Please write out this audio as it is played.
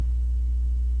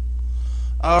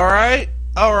Alright.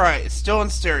 Alright. Still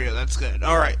in stereo. That's good.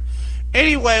 Alright.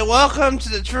 Anyway, welcome to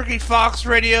the Tricky Fox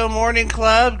Radio Morning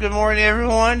Club. Good morning,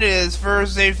 everyone. It is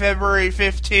Thursday, February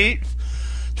 15th,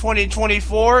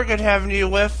 2024. Good having you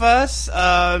with us.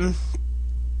 Yeah,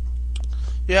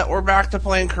 we're back to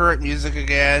playing current music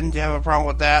again. Do you have a problem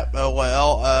with that? Oh,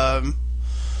 well.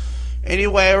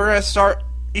 Anyway, we're going to start.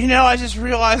 You know, I just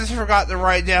realized I forgot to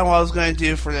write down what I was going to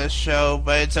do for this show,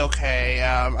 but it's okay.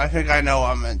 I think I know what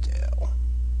I'm going to do.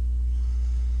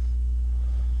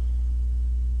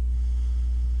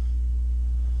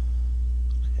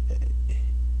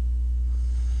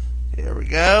 Here we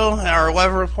go. Our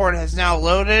weather report has now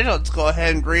loaded. Let's go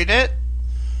ahead and read it.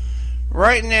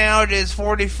 Right now it is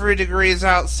 43 degrees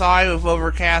outside with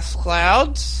overcast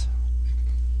clouds.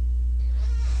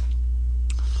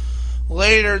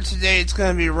 Later today it's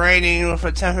going to be raining with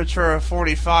a temperature of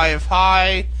 45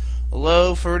 high,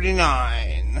 low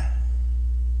 39.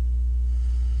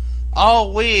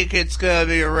 All week it's going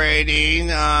to be raining,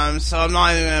 so I'm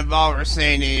not even going to bother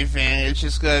saying anything. It's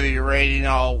just going to be raining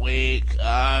all week.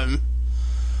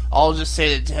 I'll just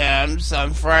say the temps.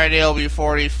 On Friday it'll be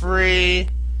 43.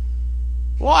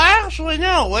 Well, actually,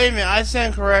 no. Wait a minute. I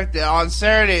stand corrected. On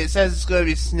Saturday it says it's going to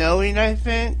be snowing, I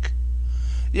think.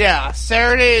 Yeah,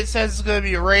 Saturday it says it's going to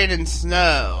be rain and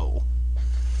snow.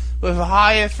 With a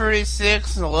high of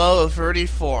 36 and a low of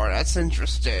 34. That's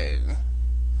interesting.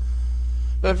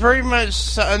 But pretty much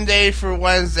Sunday through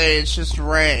Wednesday it's just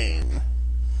rain.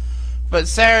 But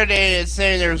Saturday it's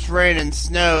saying there's rain and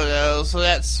snow, though, so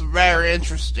that's very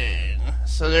interesting.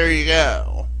 So there you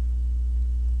go.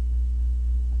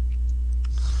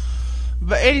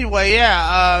 But anyway,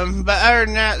 yeah, but other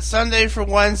than that, Sunday for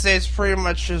Wednesday is pretty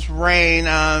much just rain.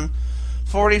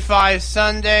 45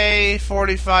 Sunday,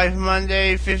 45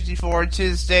 Monday, 54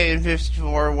 Tuesday, and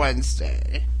 54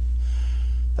 Wednesday.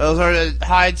 Those are the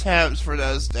high temps for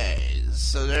those days.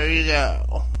 So there you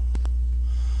go.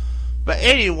 But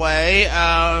anyway,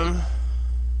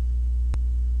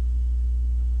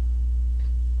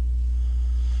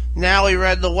 now we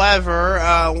read the weather.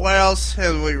 What else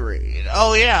can we read?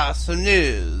 Oh yeah, some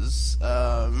news.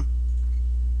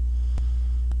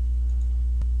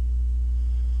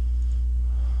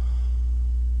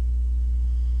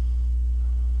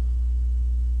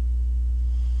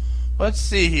 Let's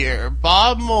see here.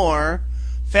 Bob Moore,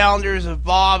 founders of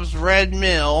Bob's Red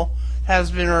Mill, has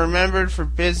been remembered for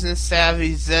business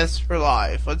savvy zest for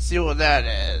life. Let's see what that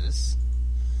is.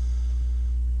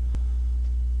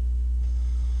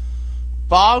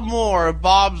 Bob Moore of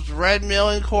Bob's Red Mill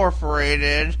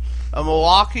Incorporated, a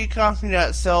Milwaukee company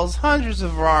that sells hundreds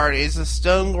of varieties of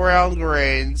stone ground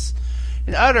grains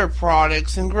and other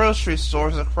products in grocery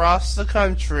stores across the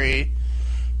country.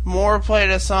 Moore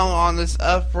played a song on this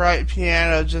upright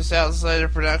piano just outside the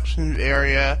production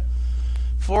area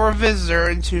for a visitor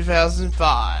in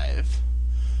 2005.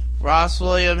 Ross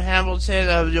William Hamilton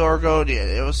of the Oregonian.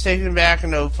 It was taken back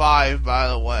in 2005, by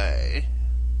the way.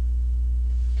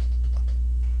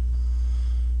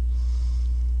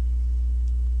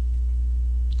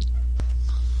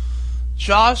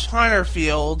 Josh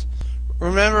Heinerfield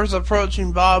remembers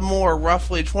approaching Bob Moore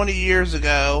roughly 20 years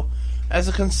ago as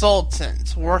a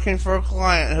consultant, working for a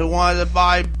client who wanted to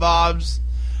buy Bob's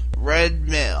Red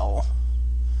Mill.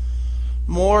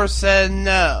 Moore said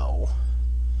no,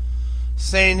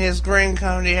 saying his grain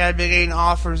company had been getting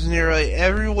offers nearly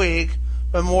every week,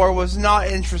 but Moore was not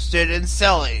interested in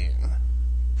selling.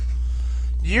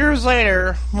 Years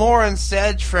later, Moore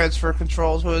instead transferred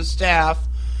control to his staff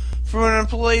through an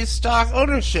employee stock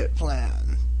ownership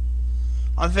plan.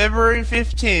 On February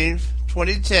 15th,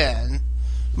 2010,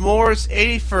 Moore's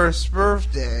 81st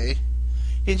birthday,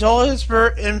 he told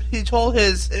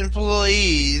his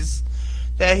employees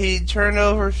that he'd turn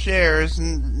over shares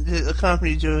in the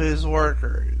company to his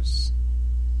workers.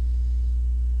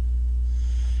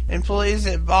 Employees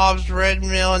at Bob's Red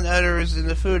Mill and others in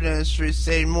the food industry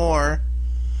say Moore,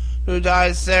 who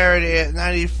died Saturday at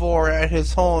 94 at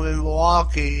his home in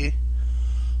Milwaukee,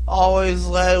 always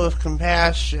led with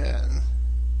compassion.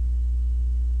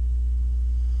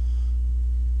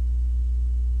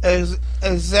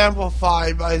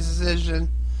 Exemplified by his decision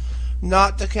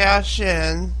not to cash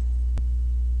in,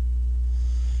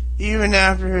 even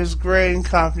after his grain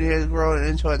company had grown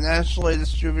into a nationally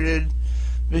distributed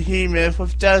behemoth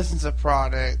with dozens of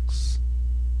products.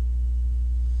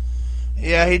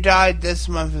 Yeah, he died this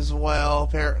month as well,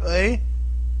 apparently.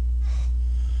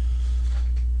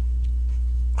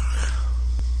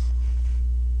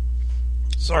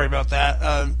 Sorry about that.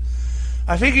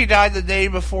 I think he died the day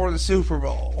before the Super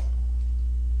Bowl.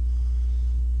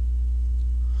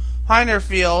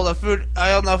 Heinerfield, a food...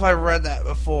 I don't know if I read that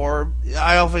before.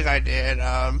 I don't think I did.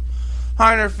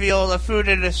 Heinerfield, a food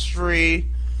industry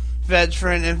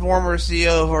veteran and former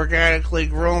CEO of Organically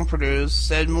Grown Produce,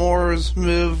 said Moore's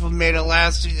move made a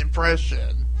lasting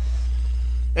impression.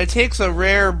 It takes a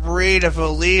rare breed of a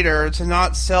leader to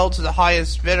not sell to the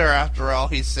highest bidder, after all,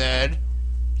 he said.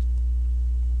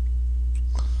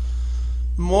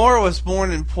 Moore was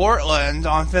born in Portland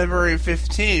on February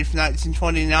 15,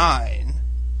 1929.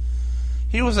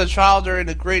 He was a child during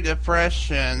the Great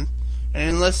Depression and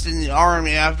enlisted in the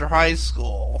Army after high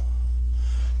school.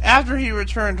 After he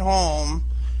returned home,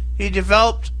 he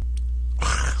developed...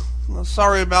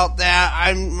 Sorry about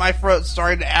that. My throat's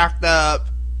starting to act up.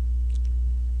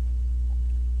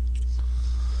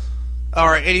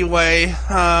 Alright, anyway,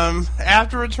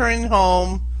 after returning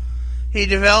home, he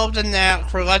developed a knack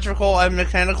for electrical and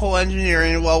mechanical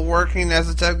engineering while working as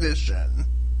a technician.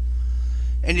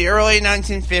 In the early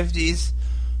 1950s,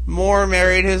 Moore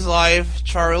married his wife,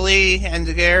 Charlie, and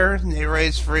together they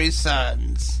raised 3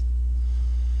 sons.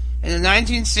 In the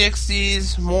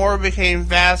 1960s, Moore became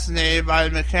fascinated by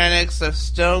the mechanics of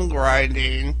stone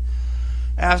grinding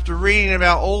after reading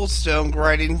about old stone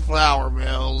grinding flour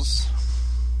mills.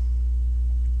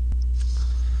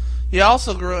 He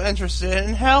also grew interested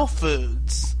in health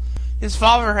foods. His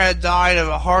father had died of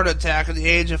a heart attack at the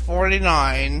age of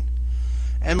 49,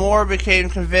 and Moore became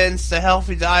convinced a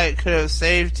healthy diet could have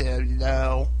saved him,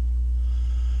 In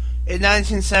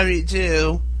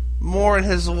 1972, Moore and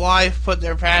his wife put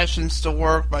their passions to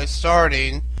work by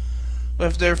starting,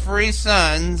 with their 3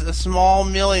 sons, a small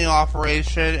milling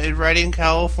operation in Redding,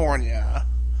 California.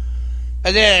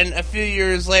 And then, a few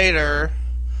years later,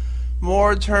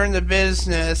 Moore turned the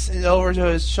business over to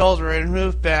his children and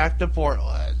moved back to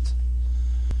Portland.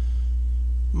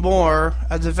 Moore,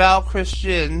 a devout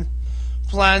Christian,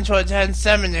 planned to attend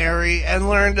seminary and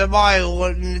learn the Bible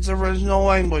in its original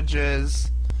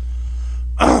languages.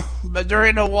 But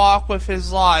during a walk with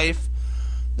his wife,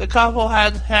 the couple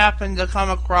had happened to come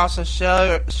across a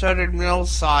shuttered mill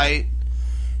site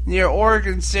near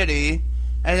Oregon City,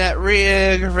 and that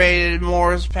reinvigorated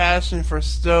Moore's passion for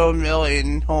stone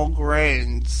milling whole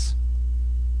grains.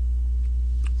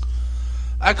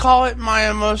 I call it my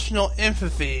emotional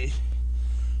empathy,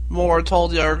 Moore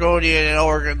told the Oregonian and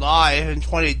Oregon Live in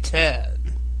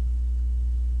 2010.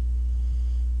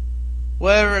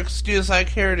 Whatever excuse I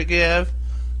care to give,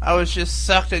 I was just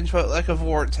sucked into it like a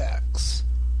vortex.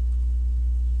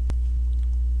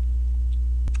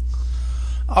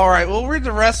 Alright, we'll read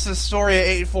the rest of the story at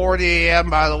 8:40 a.m.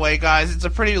 by the way, guys. It's a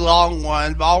pretty long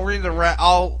one, but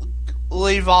I'll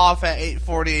leave off at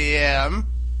 8:40 a.m.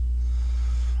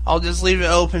 I'll just leave it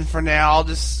open for now. I'll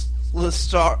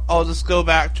just go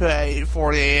back to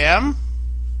 8:40 a.m.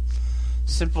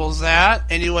 Simple as that.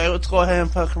 Anyway, let's go ahead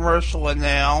and put a commercial in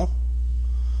now.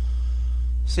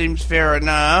 Seems fair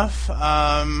enough.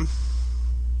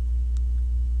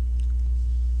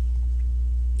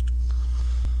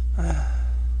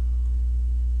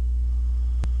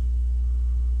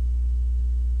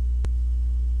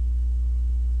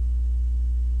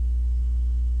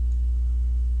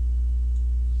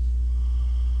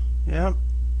 Yep.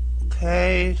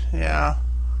 Okay, yeah.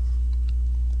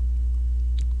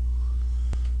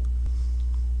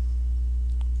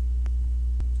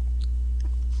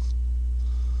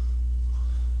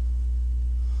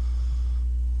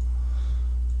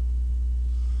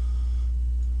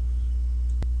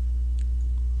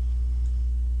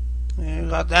 Yeah,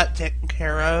 got that taken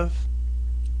care of.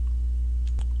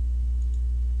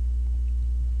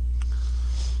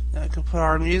 I can put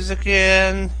our music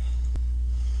in.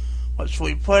 What should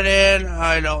we put in?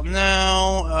 I don't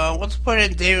know. Let's put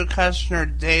in David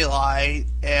Kushner Daylight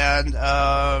and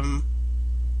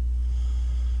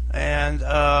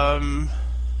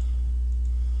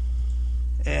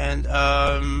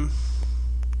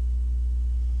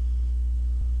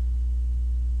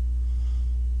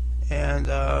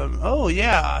oh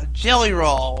yeah, Jelly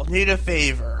Roll, Need a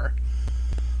Favor.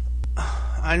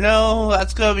 I know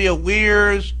that's gonna be a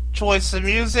weird choice of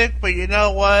music, but you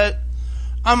know what?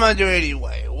 I'm gonna do it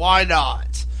anyway. Why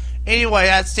not? Anyway,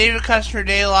 that's David Kushner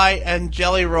Daylight and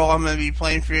Jelly Roll I'm gonna be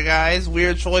playing for you guys.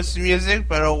 Weird choice of music,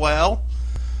 but oh well.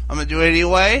 I'm gonna do it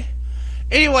anyway.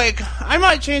 Anyway, I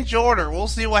might change the order. We'll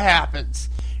see what happens.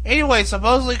 Anyway,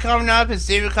 supposedly coming up is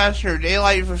David Kushner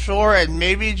Daylight for sure, and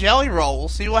maybe Jelly Roll. We'll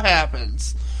see what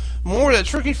happens. More of the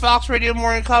Tricky Fox Radio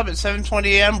Morning Club at 7:20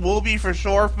 a.m. will be for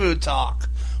sure Food Talk.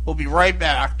 We'll be right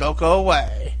back. Don't go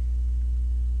away.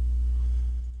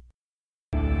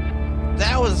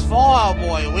 That was Fall Out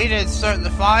Boy. We did Start the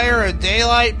Fire at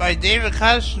Daylight by David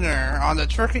Kushner on the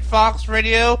Tricky Fox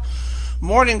Radio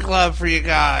Morning club for you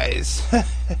guys.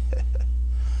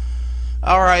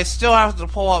 Alright, still have to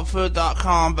pull up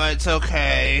food.com, but it's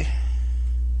okay.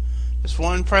 Just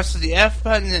one press of the F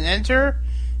button and enter,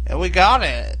 and we got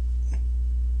it.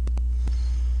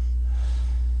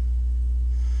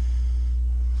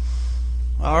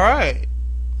 Alright.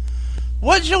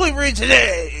 What shall we read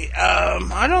today?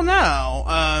 I don't know.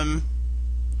 I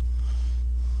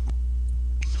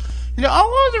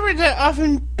wanted to read that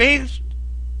oven baked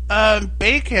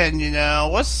bacon,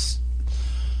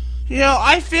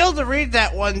 I failed to read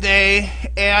that one day,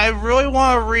 and I really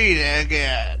want to read it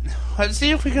again. Let's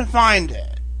see if we can find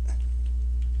it.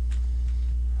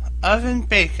 Oven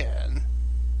bacon.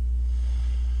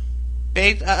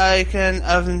 Baked bacon,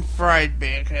 oven fried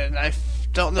bacon. I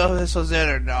don't know if this was it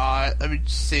or not. Let me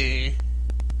just see.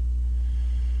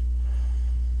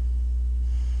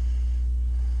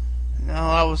 No,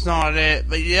 that was not it.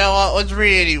 But you know what? Let's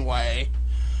read it anyway.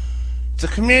 It's a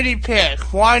community pick.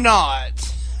 Why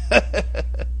not? If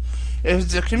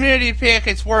it's a community pick,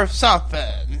 it's worth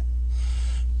something.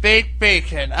 Baked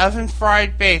bacon, oven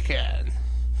fried bacon.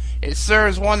 It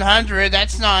serves 100.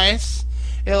 That's nice.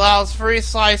 It allows 3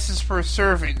 slices per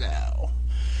serving, though.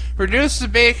 Reduce the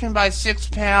bacon by 6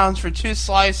 pounds for 2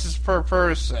 slices per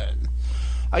person.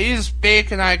 I used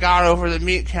bacon I got over the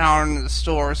meat counter in the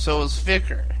store, so it was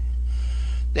thicker.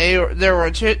 There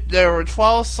were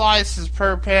 12 slices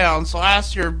per pound, so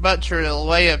ask your butcher to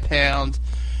weigh a pound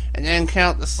and then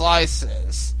count the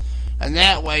slices. And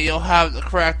that way you'll have the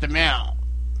correct amount.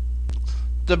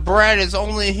 The bread is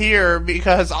only here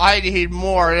because I need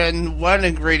more than one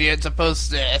ingredient to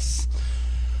post this.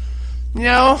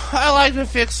 I like to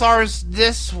fix ours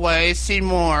this way, see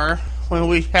more, when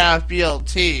we have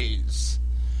BLTs.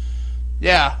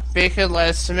 Yeah, bacon,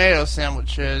 lettuce, tomato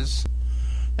sandwiches.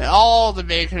 And all the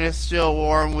bacon is still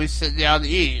warm when we sit down to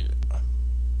eat.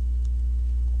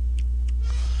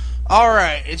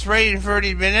 Alright, it's ready in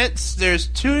 30 minutes. There's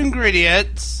 2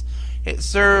 ingredients. It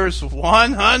serves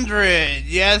 100.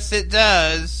 Yes, it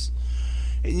does.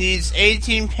 It needs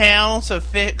 18 pounds of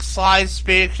thick sliced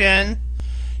bacon.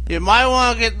 You might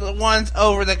want to get the ones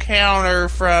over the counter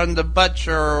from the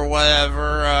butcher or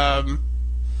whatever.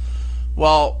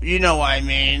 Well, you know what I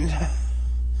mean.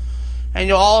 And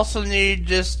you'll also need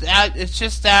just that. It's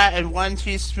just that and 1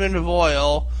 teaspoon of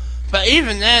oil. But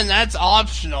even then, that's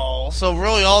optional. So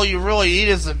really, all you really eat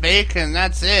is the bacon.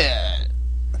 That's it.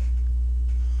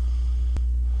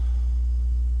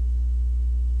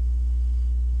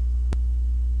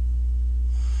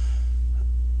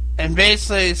 And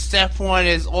basically, step 1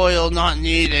 is oil not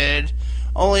needed.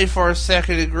 Only for a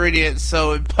second ingredient,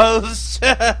 so it posts.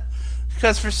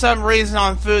 Because for some reason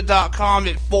on food.com,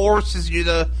 it forces you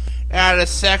to add a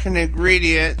second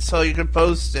ingredient so you can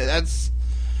post it. That's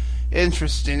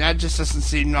interesting. That just doesn't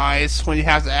seem nice when you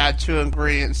have to add 2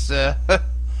 ingredients to.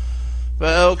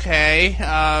 But okay.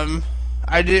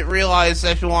 I didn't realize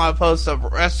that if you want to post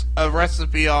a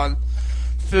recipe on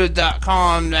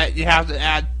food.com that you have to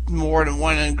add more than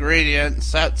 1 ingredient.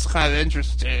 So that's kind of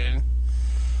interesting.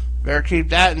 Better keep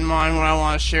that in mind when I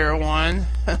want to share one.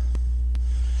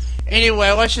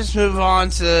 Anyway, let's just move on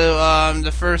to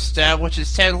the first step, which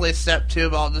is technically step 2,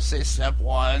 but I'll just say step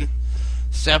 1.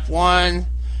 Step 1,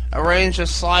 arrange the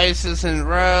slices in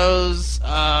rows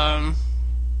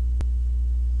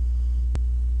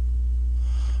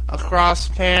across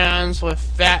pans with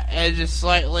fat edges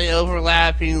slightly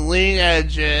overlapping lean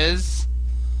edges.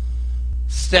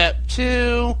 Step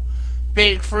 2,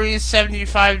 bake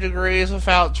 375 degrees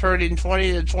without turning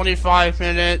 20 to 25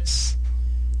 minutes.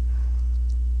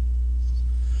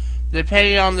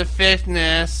 Depending on the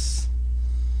thickness,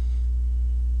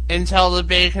 until the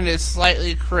bacon is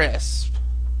slightly crisp.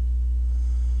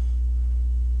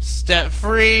 Step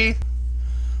 3,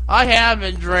 I have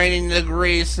been draining the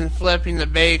grease and flipping the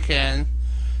bacon,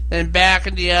 then back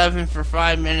in the oven for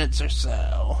 5 minutes or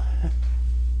so.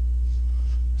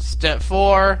 Step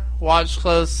 4, watch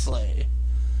closely.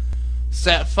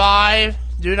 Step 5,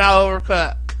 do not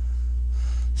overcook.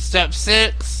 Step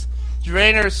 6,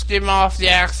 drain or skim off the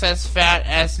excess fat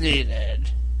as needed.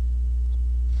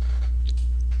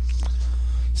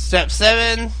 Step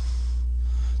 7,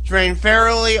 drain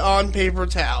thoroughly on paper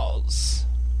towels.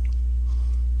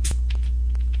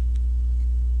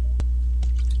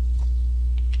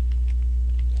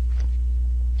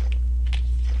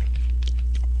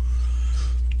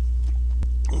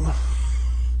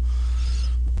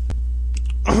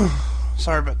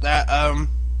 Sorry about that.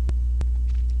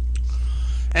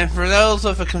 And for those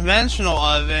with a conventional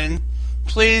oven,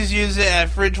 please use it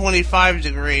at 325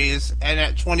 degrees and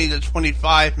at 20 to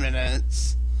 25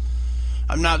 minutes.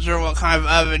 I'm not sure what kind of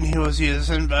oven he was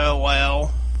using, but oh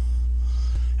well.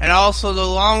 And also, the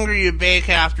longer you bake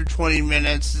after 20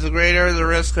 minutes, the greater the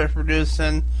risk of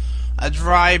producing a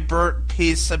dry, burnt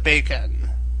piece of bacon.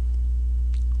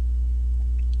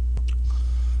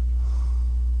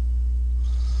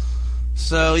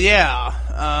 So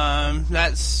yeah,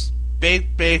 that's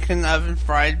baked bacon, oven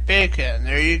fried bacon.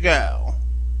 There you go.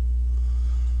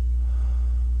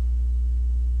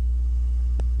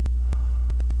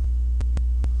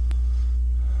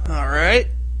 Alright,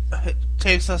 it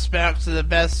takes us back to the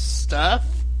best stuff.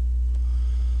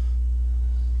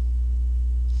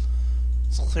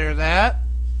 Let's clear that.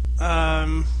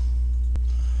 So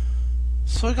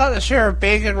we got to share a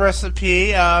bacon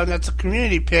recipe. That's a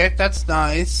community pick. That's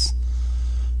nice.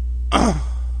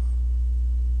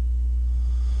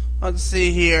 Let's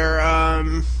see here.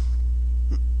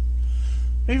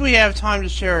 Maybe we have time to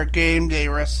share a game day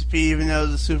recipe, even though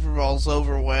the Super Bowl's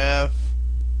over with.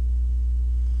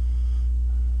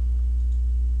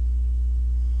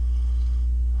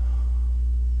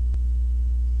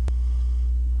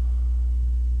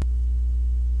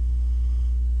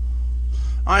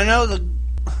 I know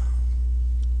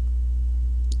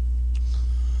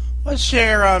let's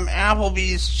share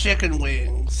Applebee's chicken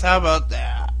wings. How about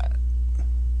that?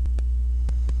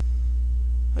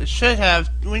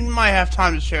 We might have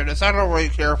time to share this. I don't really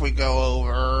care if we go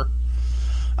over.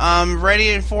 Ready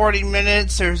in 40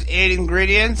 minutes. There's 8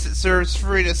 ingredients. It serves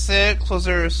 3 to 6. Was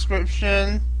there a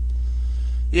description?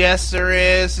 Yes, there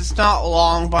is. It's not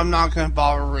long, but I'm not going to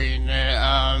bother reading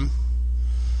it.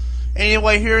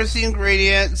 Anyway, here's the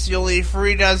ingredients. You'll need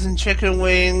 3 dozen chicken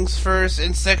wings, first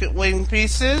and second wing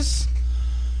pieces,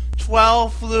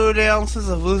 12 fluid ounces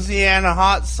of Louisiana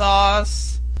hot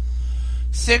sauce,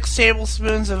 6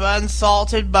 tablespoons of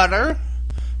unsalted butter,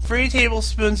 3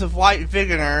 tablespoons of white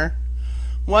vinegar,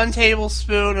 1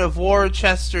 tablespoon of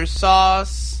Worcester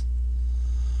sauce,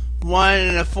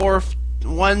 1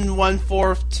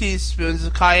 1/4 teaspoons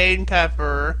of cayenne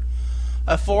pepper,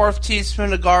 a 1/4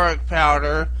 teaspoon of garlic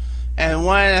powder, and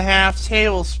 1.5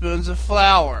 tablespoons of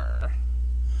flour.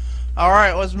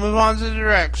 Alright, let's move on to the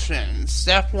directions.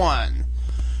 Step 1.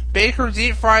 Bake or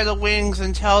deep fry the wings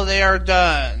until they are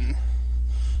done.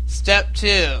 Step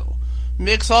 2.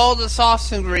 Mix all the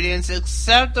sauce ingredients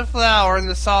except the flour in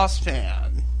the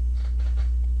saucepan.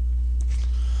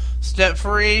 Step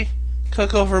 3.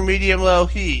 Cook over medium-low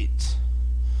heat.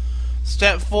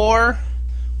 Step 4.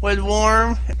 When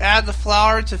warm, add the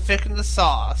flour to thicken the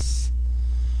sauce.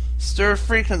 Stir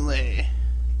frequently.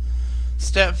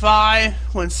 Step 5.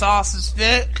 When sauce is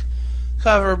thick,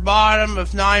 cover bottom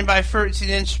of 9 by 13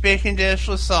 inch baking dish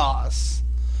with sauce.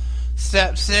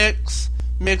 Step 6.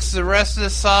 Mix the rest of the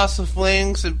sauce with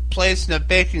wings and place in a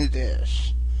baking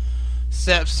dish.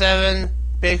 Step 7.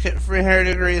 Bake at 300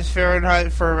 degrees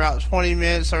Fahrenheit for about 20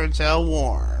 minutes or until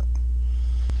warm.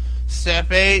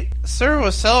 Step 8. Serve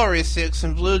with celery sticks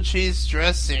and blue cheese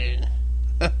dressing.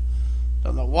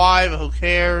 Don't know why, but who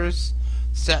cares?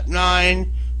 Step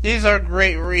 9. These are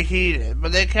great reheated,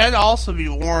 but they can also be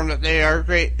warmed that they are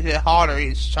great to get hotter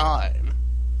each time.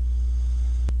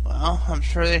 Well, I'm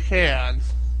sure they can.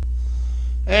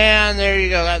 And there you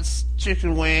go. That's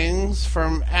chicken wings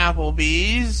from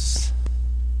Applebee's.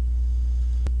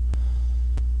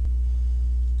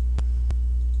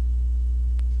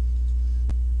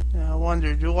 Now I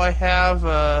wonder, do I have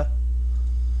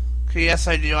okay, yes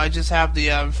I do. I just have the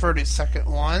 30-second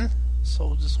one, so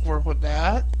we'll just work with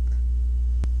that.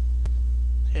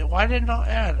 Okay, why didn't I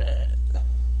add it?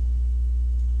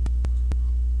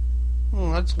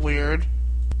 That's weird.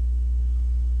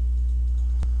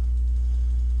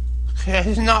 Okay, I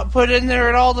did not put in there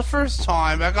at all the first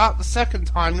time. I got the second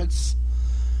time. It's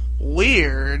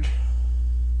weird.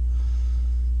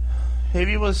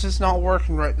 Maybe it was just not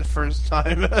working right the first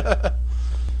time.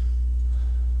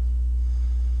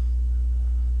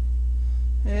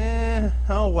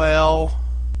 Oh well.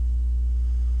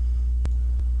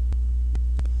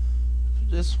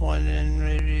 Put this one in,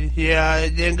 maybe. Yeah,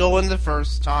 it didn't go in the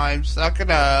first time. Suck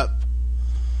it up.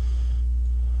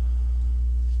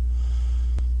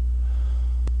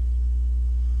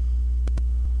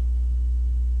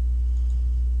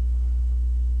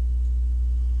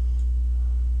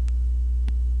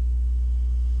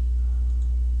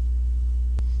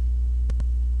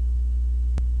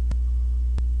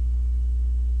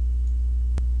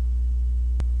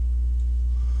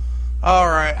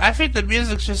 Alright, I think the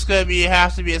music's just gonna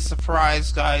have to be a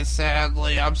surprise, guys,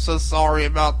 sadly. I'm so sorry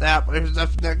about that, but there's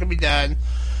nothing that can be done.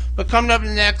 But coming up in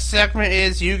the next segment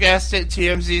is, you guessed it,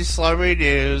 TMZ Celebrity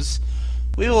News.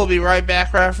 We will be right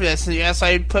back right after this, and yes,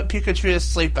 I put Pikachu to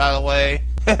sleep, by the way.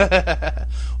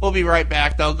 We'll be right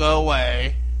back. Don't go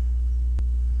away.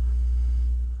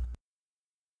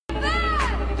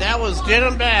 That was Get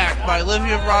 'Em Back by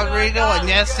Olivia Rodrigo and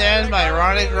Yes And by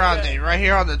Ariana Grande, right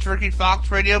here on the Turkey Fox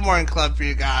Radio Morning Club for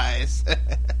you guys.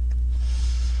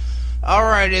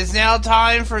 Alright, it's now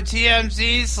time for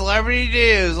TMZ Celebrity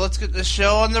News. Let's get the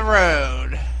show on the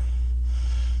road.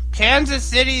 Kansas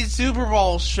City Super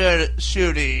Bowl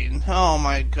shooting. Oh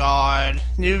my god.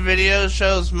 New video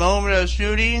shows moment of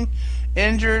shooting,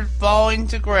 injured falling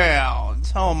to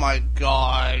ground. Oh my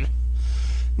god.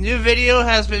 New video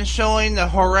has been showing the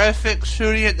horrific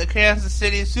shooting at the Kansas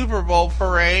City Super Bowl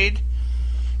parade,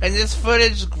 and this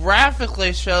footage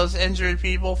graphically shows injured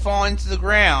people falling to the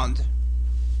ground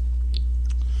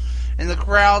and the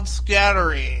crowd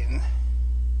scattering.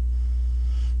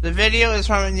 The video is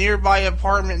from a nearby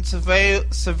apartment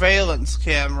surveillance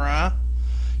camera.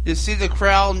 You see the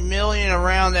crowd milling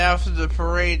around after the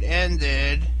parade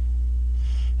ended,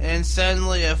 and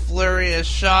suddenly a flurry of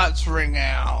shots ring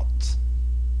out.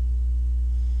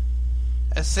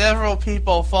 As several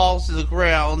people fall to the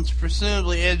ground,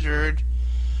 presumably injured,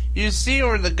 you see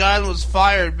where the gun was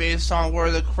fired based on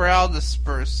where the crowd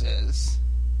disperses.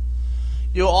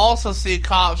 You'll also see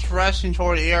cops rushing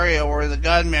toward the area where the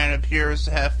gunman appears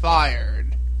to have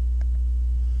fired.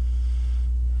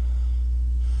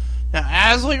 Now,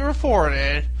 as we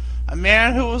reported, a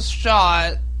man who was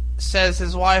shot says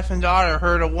his wife and daughter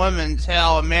heard a woman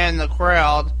tell a man in the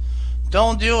crowd,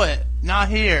 "Don't do it, not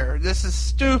here, this is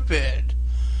stupid,"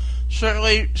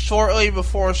 shortly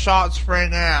before shots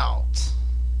rang out.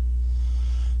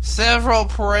 Several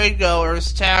parade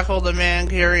goers tackled the man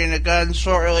carrying a gun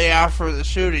shortly after the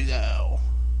shooting, though.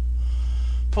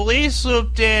 Police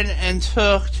swooped in and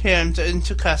took him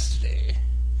into custody.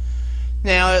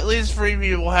 Now, at least 3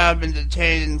 people have been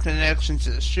detained in connection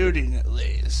to the shooting, at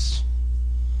least.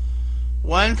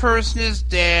 One person is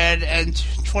dead and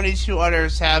 22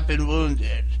 others have been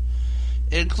wounded,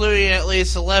 including at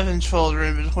least 11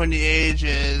 children between the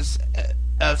ages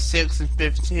of 6 and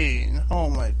 15.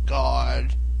 Oh my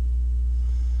god.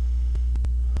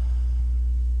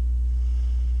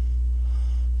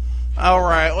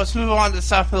 Alright, let's move on to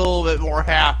something a little bit more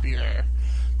happier.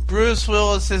 Bruce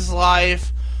Willis's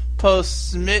life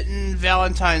post-smitten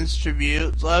Valentine's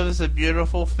tribute, "Love is a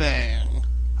Beautiful Thing."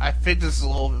 I think this is a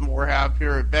little bit more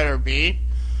happier, it better be.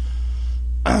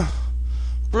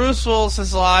 Bruce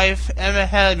Willis's life, Emma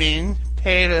Hemming,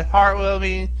 paid a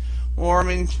heartwarming,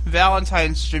 warming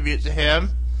Valentine's tribute to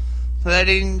him,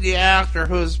 letting the actor,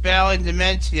 who is battling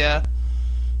dementia,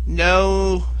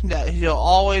 know that he'll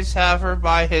always have her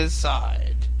by his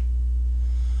side.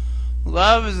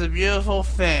 "Love is a beautiful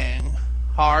thing,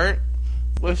 heart.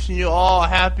 Wishing you all a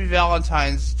happy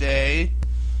Valentine's Day,"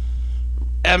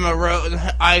 Emma wrote in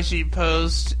an IG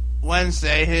post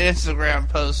Wednesday, an Instagram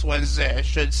post Wednesday, I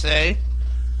should say,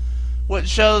 which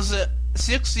shows a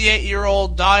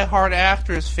 68-year-old die-hard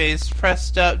actor's face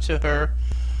pressed up to her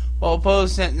while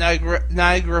posing at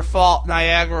Niagara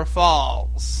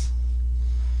Falls.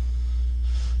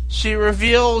 She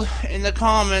revealed in the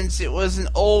comments it was an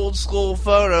old-school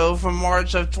photo from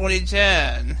March of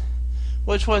 2010,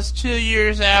 which was 2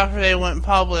 years after they went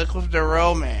public with their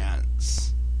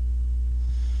romance.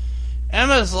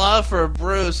 Emma's love for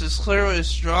Bruce is clearly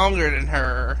stronger than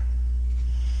her,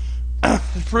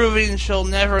 proving she'll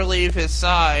never leave his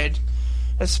side,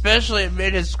 especially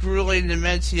amid his grueling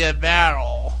dementia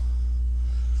battle.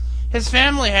 His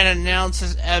family had announced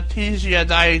his aphasia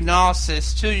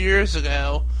diagnosis 2 years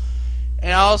ago,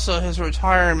 and also his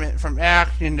retirement from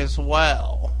acting as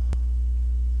well.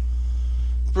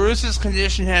 Bruce's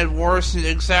condition had worsened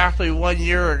exactly 1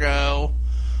 year ago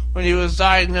when he was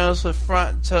diagnosed with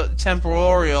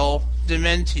frontotemporal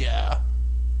dementia.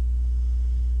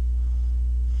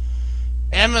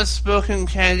 Emma spoken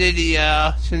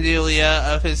candidia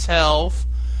of his health,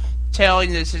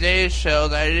 telling the Today Show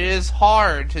that it is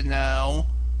hard to know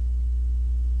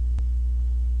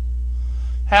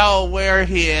how aware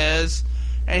he is,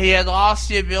 and he had lost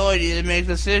the ability to make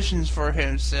decisions for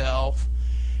himself,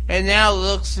 and now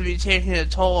looks to be taking a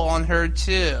toll on her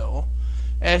too,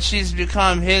 as she's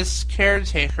become his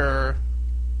caretaker.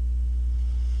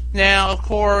 Now, of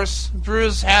course,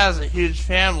 Bruce has a huge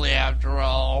family after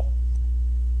all,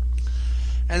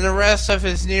 and the rest of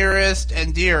his nearest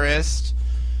and dearest,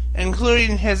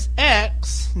 including his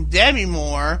ex, Demi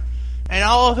Moore, and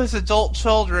all of his adult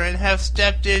children, have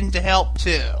stepped in to help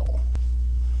too.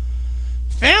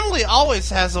 Family always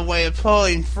has a way of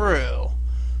pulling through,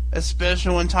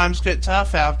 especially when times get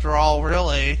tough after all,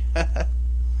 really.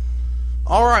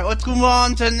 Alright, let's move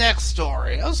on to the next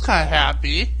story. I was kind of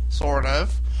happy, sort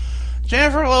of.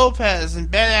 Jennifer Lopez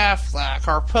and Ben Affleck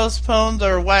are postponed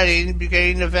their wedding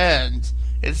beginning of end.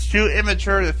 It's too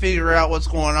immature to figure out what's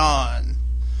going on.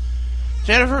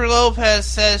 Jennifer Lopez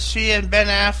says she and Ben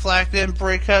Affleck didn't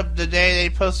break up the day they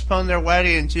postponed their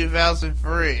wedding in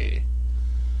 2003.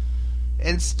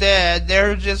 Instead,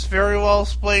 they just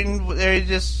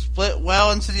split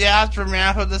well into the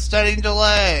aftermath of the stunning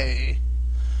delay.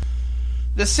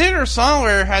 The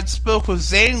singer-songwriter had spoke with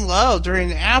Zane Lowe during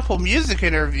the Apple Music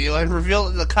interview and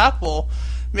revealed that the couple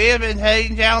may have been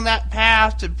heading down that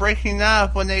path to breaking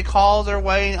up when they called their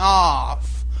wedding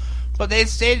off. But they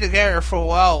stayed together for a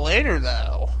while later,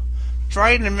 though,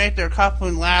 trying to make their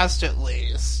coupling last at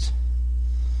least.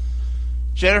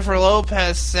 Jennifer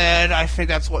Lopez said, I think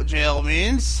that's what jail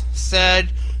means,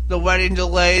 said the wedding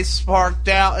delay sparked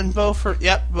doubt in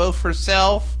both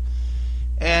herself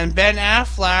and Ben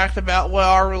Affleck about what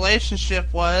our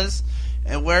relationship was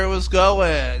and where it was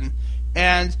going.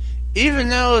 And even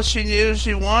though she knew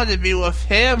she wanted to be with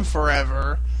him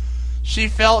forever, she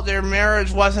felt their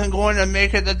marriage wasn't going to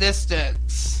make it the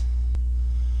distance.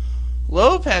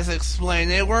 Lopez explained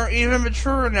they weren't even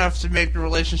mature enough to make the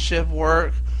relationship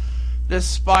work,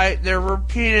 despite their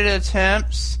repeated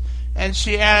attempts, and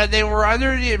she added they were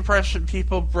under the impression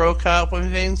people broke up when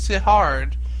things get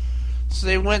hard. So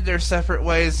they went their separate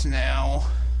ways now.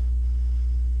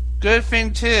 Good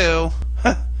thing, too,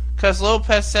 because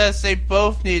Lopez says they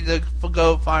both need to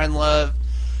go find love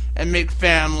and make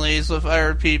families with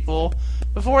other people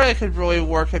before they could really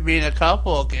work at being a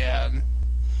couple again.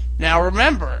 Now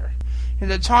remember, in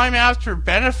the time after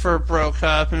Bennifer broke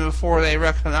up and before they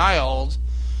reconciled,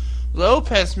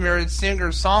 Lopez married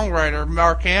singer-songwriter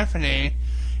Mark Anthony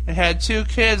and had 2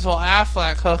 kids while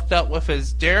Affleck hooked up with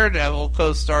his Daredevil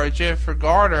co-star Jennifer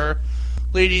Garner,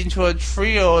 leading to a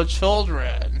trio of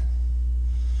children.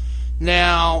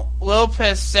 Now,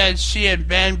 Lopez said she and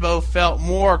Ben both felt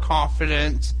more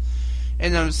confident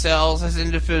in themselves as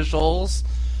individuals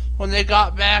when they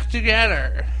got back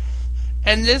together.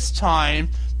 And this time,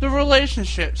 the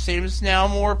relationship seems now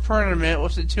more permanent,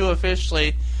 with the two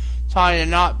officially tying a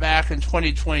knot back in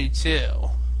 2022.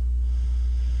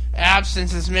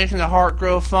 Absence is making the heart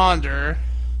grow fonder.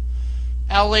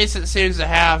 At least it seems to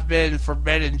have been for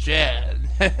Ben and Jen.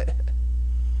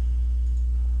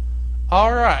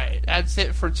 Alright, that's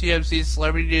it for TMZ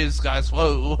Celebrity News, guys.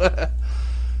 Whoa.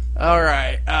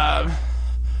 Alright, I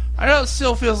know it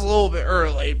still feels a little bit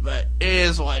early, but it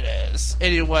is what it is.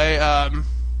 Anyway,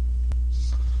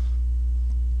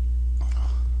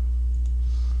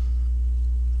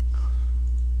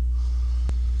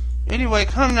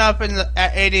 coming up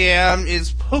at 8 a.m.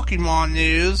 is Pokemon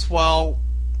news. Well,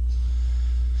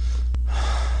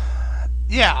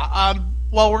 yeah,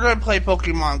 we're going to play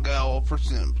Pokemon Go,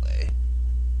 presumably,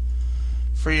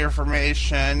 for your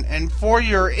information. And for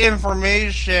your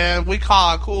information, we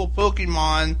caught a cool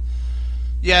Pokemon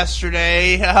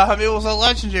yesterday. It was a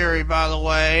legendary, by the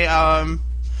way. I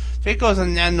think it was a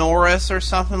Nanoris or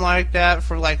something like that,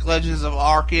 for like Legends of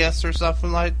Arceus or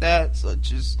something like that. So it's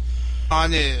just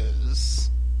on news.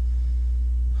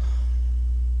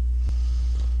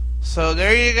 So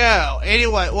there you go.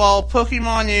 Anyway, well,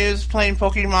 Pokemon news, playing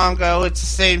Pokemon Go, it's the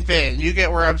same thing. You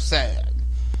get where I'm saying.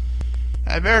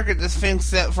 I better get this thing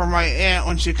set for my aunt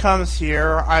when she comes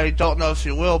here. I don't know if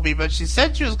she will be, but she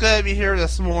said she was going to be here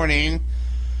this morning.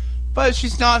 But if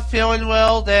she's not feeling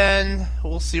well, then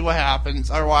we'll see what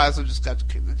happens. Otherwise, I'll just have to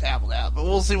kick the tablet out. But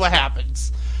we'll see what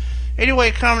happens.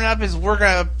 Anyway, coming up is we're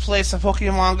going to play some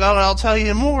Pokemon Go, and I'll tell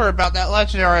you more about that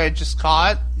legendary I just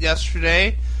caught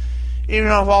yesterday. Even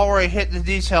though I've already hit the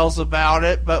details about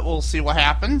it, but we'll see what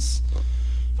happens.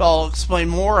 I'll explain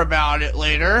more about it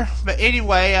later. But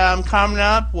anyway, coming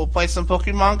up, we'll play some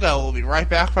Pokemon Go. We'll be right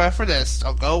back after this.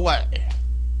 Don't go away.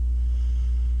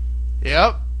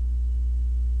 Yep.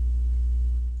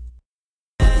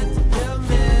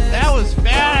 That was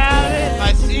Bad Habit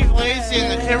by Steve Lacy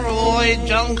and the Kimber Lloyd,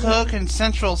 Jungkook, and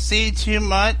Central C. Too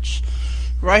Much.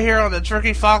 Right here on the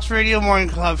Turkey Fox Radio Morning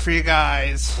Club for you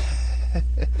guys.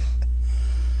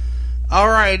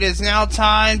 Alright, it's now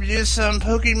time to do some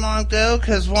Pokemon Go,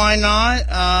 because why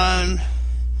not?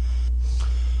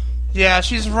 Yeah,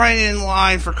 she's right in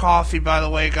line for coffee, by the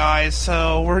way, guys,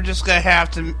 so we're just gonna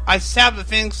have to... I have the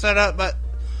thing set up, but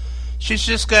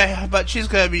she's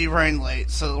gonna be running late,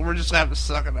 so we're just gonna have to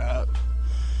suck it up.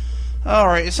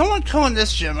 Alright, is someone killing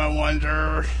this gym, I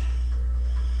wonder?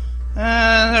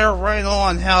 They're right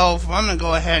on health. I'm gonna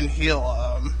go ahead and heal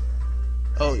them.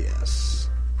 Oh, yes.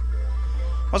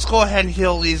 Let's go ahead and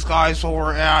heal these guys while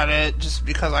we're at it, just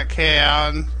because I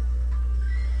can.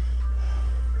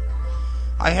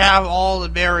 I have all the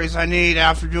berries I need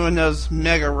after doing those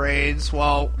mega raids.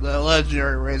 Well, the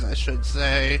legendary raids, I should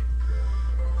say.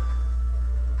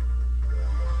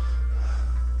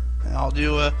 And I'll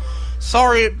do a...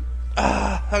 Sorry,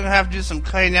 I'm gonna have to do some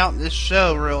cutting out in this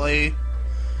show, really.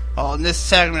 Well, in this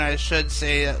segment, I should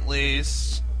say, at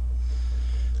least.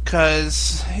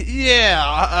 Because,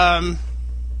 yeah,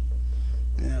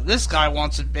 this guy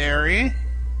wants a berry.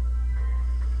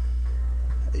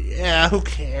 Yeah, who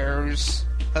cares?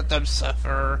 Let them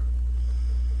suffer.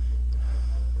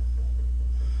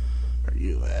 Where are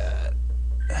you at?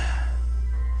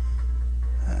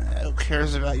 Who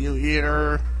cares about you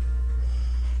either?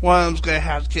 One of them's gonna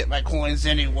have to get my coins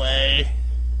anyway.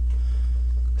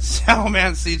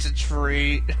 Salaman sees a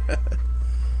treat.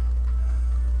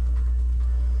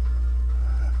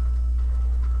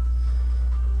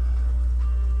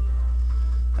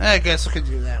 I guess we could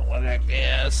do that one, I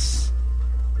guess.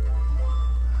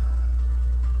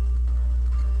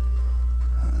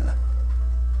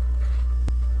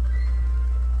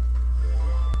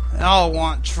 I all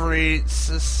want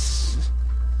treats.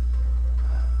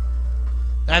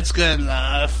 That's good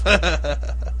enough.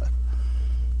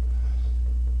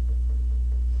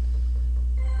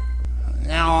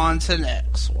 Now on to the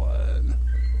next one.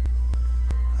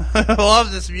 I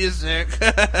love this music.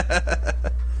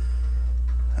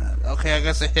 Okay, I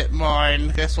guess I hit mine.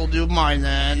 Guess we'll do mine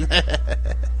then.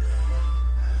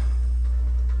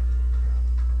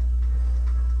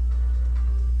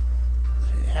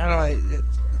 How do I...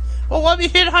 Well, let me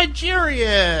hit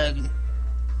Hygerian!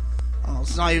 Oh,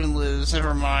 it's not even lose.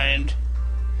 Never mind.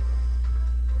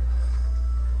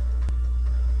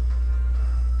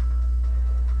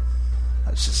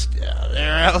 That's just... Yeah,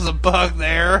 there. That was a bug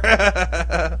there.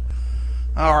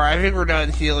 Alright, I think we're done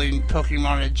healing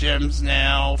Pokemon and gyms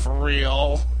now, for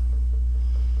real.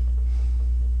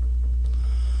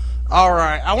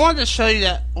 Alright, I wanted to show you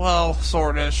that, well,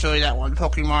 sort of show you that one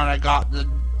Pokemon I got the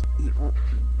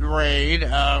raid.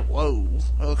 Whoa,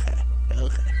 okay.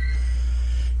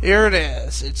 Here it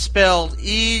is. It's spelled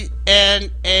E-N-A-M-O-R-O-U-S.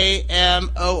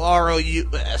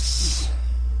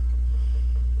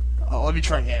 Oh, let me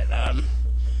try again.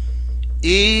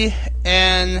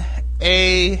 E-N-A-M-O-R-U-S.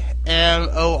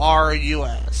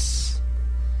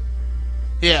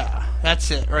 Yeah,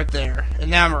 that's it, right there.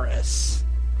 Enamorous.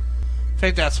 I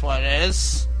think that's what it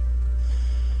is.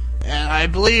 And I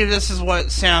believe this is what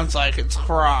it sounds like. It's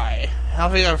Cry. I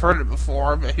don't think I've heard it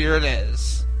before, but here it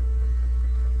is.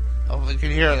 Hopefully you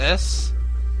can hear this.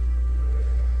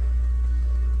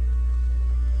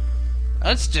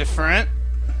 That's different.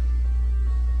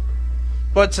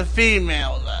 But it's a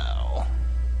female, though.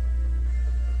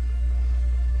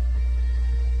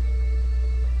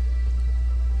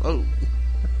 Oh.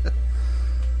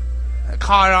 I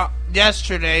caught it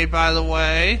yesterday, by the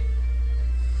way.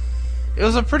 It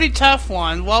was a pretty tough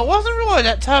one. Well, it wasn't really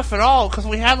that tough at all, because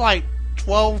we had like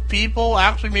 12 people,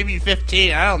 actually maybe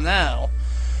 15, I don't know.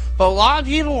 But a lot of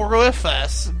people were with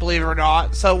us, believe it or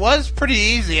not, so it was pretty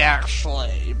easy,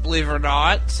 actually, believe it or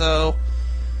not, so,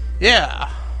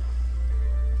 yeah.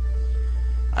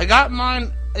 I got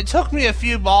mine, it took me a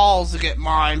few balls to get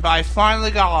mine, but I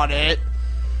finally got it.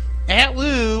 Aunt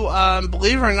Lou,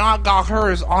 believe it or not, got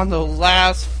hers on the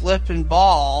last flipping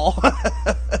ball.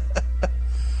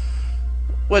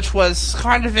 Which was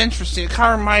kind of interesting. It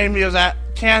kind of reminded me of that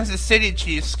Kansas City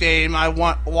Chiefs game I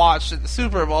watched at the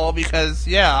Super Bowl because,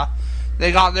 yeah,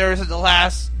 they got theirs at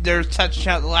their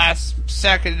touchdown at the last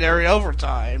secondary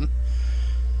overtime.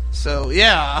 So,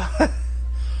 yeah.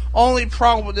 Only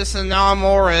problem with this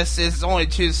Enamorous is it's only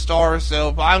 2 stars,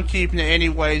 though, but I'm keeping it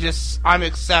anyway. Just, I'm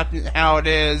accepting how it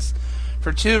is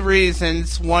for 2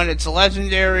 reasons. 1, it's a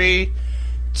legendary.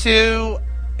 2,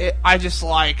 I just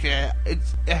like it.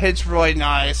 It's really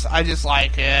nice. I just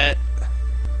like it.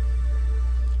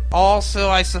 Also,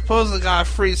 I suppose I got a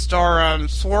free star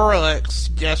Swirlix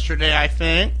yesterday, I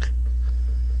think.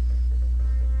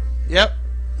 Yep.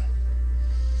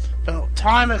 Don't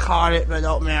time I caught it, but it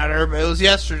don't matter. But it was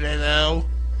yesterday, though.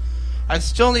 I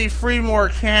still need 3 more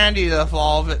candy to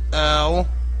evolve it, though.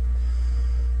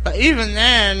 But even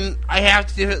then, I have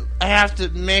to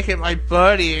make it my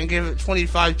buddy and give it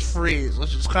 25 trees,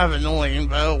 which is kind of annoying,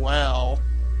 but oh well.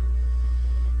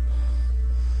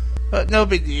 But no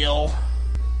big deal.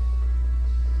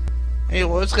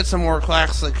 Anyway, let's get some more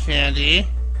classic candy.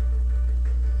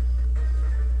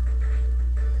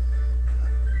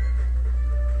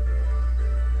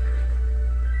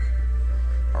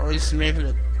 Or at least make it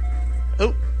a...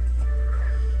 Oh!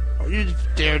 Oh, you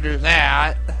dare do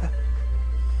that.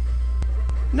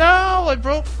 No, it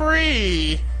broke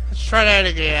free. Let's try that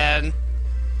again.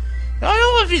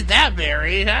 I don't need that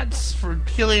berry. That's for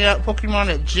healing up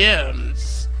Pokemon at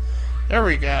gyms. There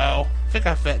we go. I think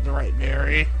I fed the right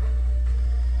berry.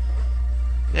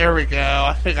 There we go.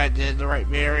 I think I did the right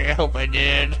berry. I hope I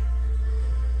did.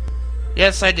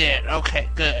 Yes, I did. Okay,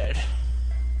 good.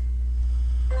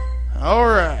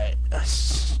 Alright. I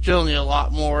still need a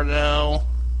lot more, though.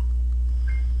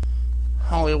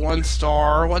 Only 1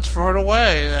 star. Let's throw it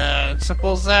away, then.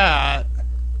 Simple as that.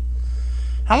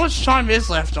 How much time is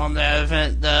left on that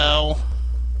event, though?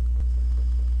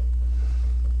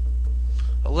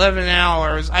 11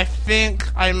 hours. I think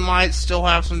I might still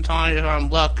have some time if I'm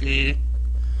lucky.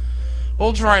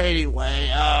 We'll try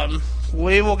anyway.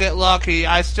 We will get lucky.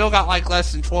 I still got like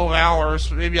less than 12 hours.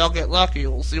 So maybe I'll get lucky.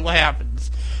 We'll see what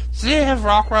happens. Does it have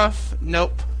Rockruff?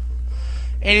 Nope.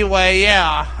 Anyway,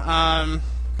 yeah.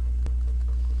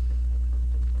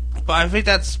 But I think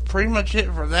that's pretty much it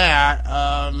for that.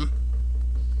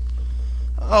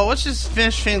 Oh, let's just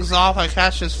finish things off. I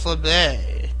catch this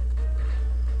Flabé.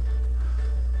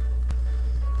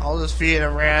 I'll just feed it a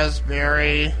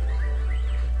raspberry.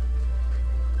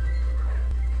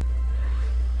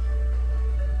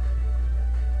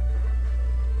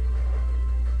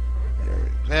 There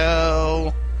we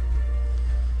go.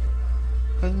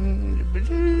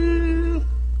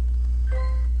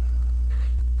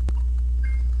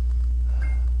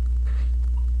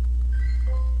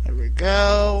 There we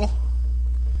go.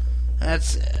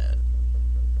 That's it.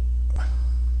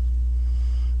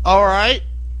 Alright.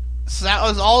 So that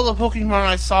was all the Pokemon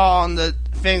I saw on the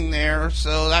thing there.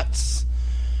 So that's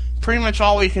pretty much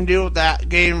all we can do with that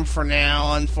game for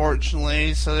now,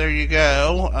 unfortunately. So there you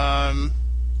go.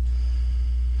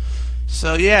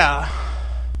 So yeah.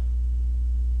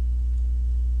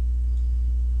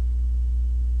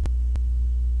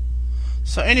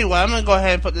 So anyway, I'm going to go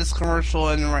ahead and put this commercial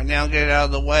in right now and get it out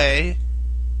of the way.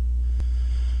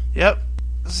 Yep.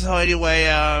 So anyway,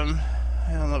 I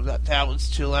don't know if that tab was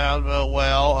too loud, but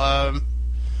well,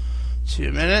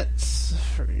 2 minutes,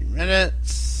 3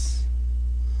 minutes.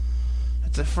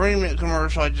 It's a 3-minute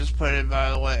commercial I just put in,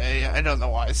 by the way. I don't know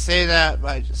why I say that, but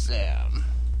I just am.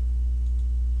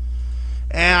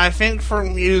 And I think for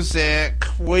music,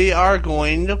 we are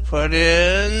going to put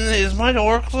in... Is my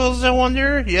door closed, I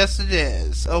wonder? Yes, it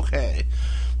is. Okay.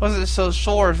 Wasn't so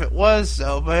sure if it was,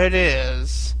 though, but it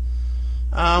is.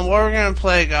 What we're going to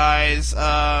play, guys,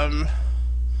 not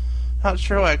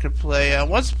sure what I could play.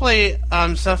 Let's play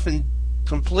something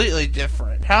completely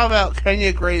different. How about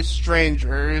Kenya Grace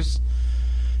Strangers?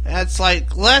 That's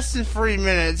like less than 3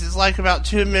 minutes. It's like about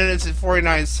 2 minutes and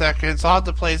 49 seconds. I'll have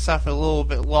to play something a little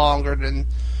bit longer than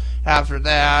after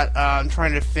that. I'm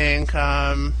trying to think.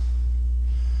 I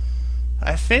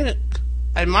think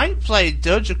I might play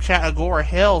Doja Cat Agora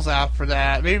Hills after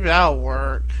that. Maybe that'll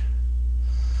work.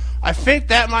 I think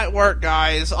that might work,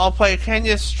 guys. I'll play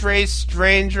Kenya Grace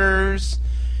Strangers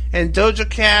and Doja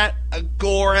Cat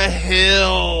Agora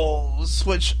Hills,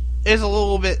 which is a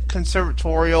little bit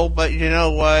conservatorial, but you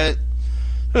know what?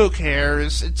 Who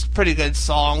cares? It's a pretty good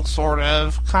song, sort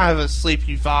of. Kind of a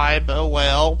sleepy vibe, oh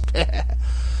well.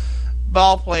 But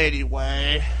I'll play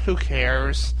anyway. Who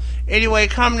cares? Anyway,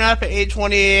 coming up at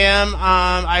 8:20 a.m.,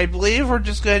 I believe we're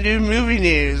just going to do movie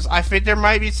news. I think there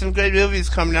might be some good movies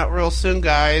coming out real soon,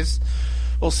 guys.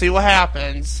 We'll see what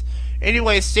happens.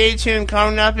 Anyway, stay tuned.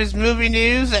 Coming up is movie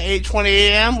news at 8:20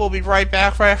 a.m. We'll be right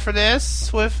back right after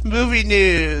this with movie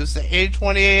news at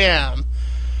 8:20 a.m.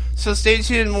 So stay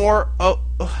tuned. More. Oh,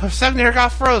 a second there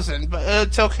got frozen, but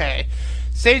it's okay.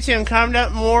 Stay tuned. Coming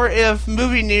up, more if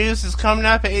movie news is coming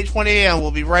up at 8:20 a.m.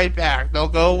 We'll be right back.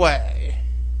 Don't go away.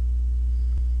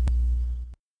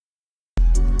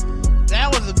 That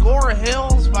was Agora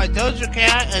Hills by Doja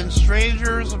Cat and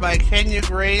Strangers by Kenya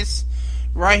Grace,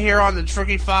 right here on the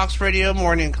Tricky Fox Radio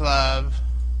Morning Club.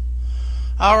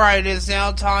 Alright, it's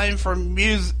now time for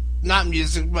not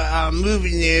music, but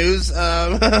movie news.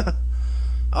 Alright,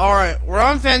 we're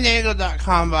on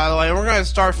Fandango.com, by the way. We're going to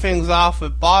start things off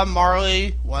with Bob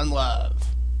Marley, One Love.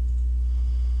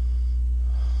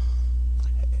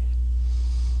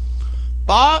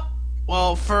 Bob...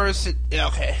 Well, first, it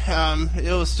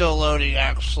was still loading,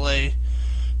 actually.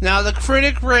 Now, the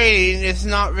critic rating is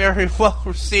not very well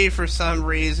received for some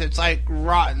reason. It's, like,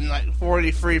 rotten, like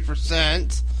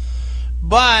 43%.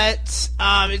 But,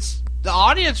 it's the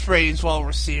audience rating's well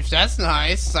received. That's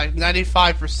nice. It's, like,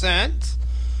 95%.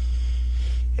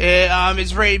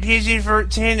 It's rated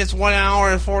PG-13. It's 1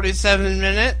 hour and 47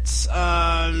 minutes.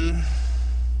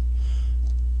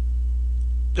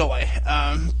 Go away.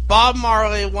 Bob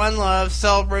Marley, One Love,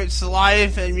 celebrates the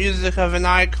life and music of an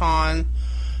icon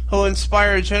who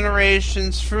inspired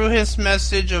generations through his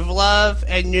message of love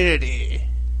and unity.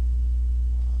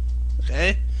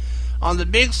 okay? On the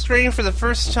big screen for the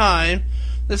first time,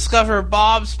 discover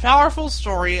Bob's powerful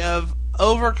story of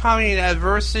overcoming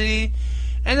adversity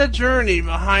and the journey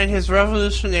behind his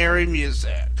revolutionary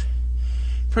music.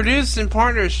 Produced in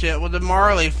partnership with the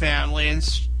Marley family and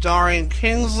starring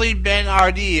Kingsley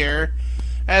Ben-Adir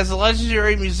as a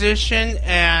legendary musician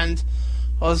and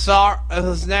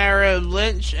Lashana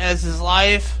Lynch as his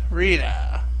wife,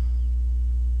 Rita.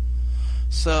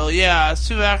 So yeah, it's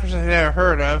two actors I've never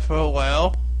heard of. Oh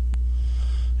well.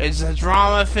 It's a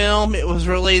drama film. It was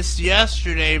released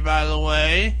yesterday, by the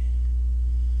way.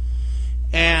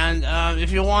 And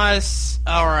if you want to...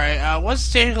 Alright,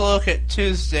 let's take a look at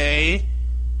Tuesday.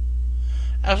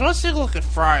 Actually, let's take a look at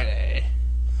Friday.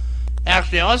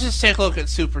 Actually, let's just take a look at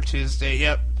Super Tuesday.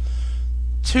 Yep.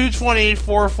 2:20,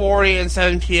 4:40, and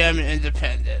 7 p.m. in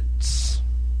Independence.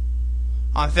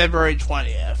 On February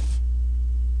 20th.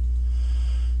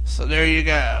 So there you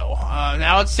go.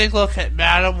 Now let's take a look at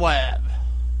Madam Web.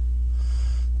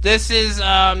 This is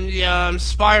the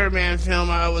Spider-Man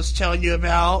film I was telling you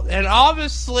about. And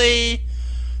obviously,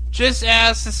 just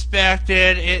as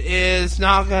suspected, it is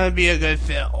not going to be a good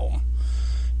film.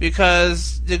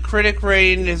 Because the critic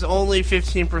rating is only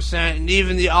 15%, and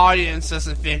even the audience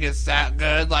doesn't think it's that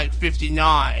good, like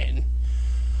 59%.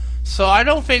 So I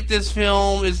don't think this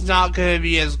film is not going to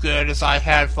be as good as I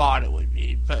had thought it would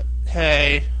be. But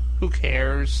hey, who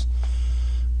cares?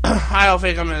 I don't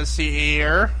think I'm going to see it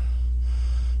here.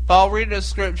 But I'll read the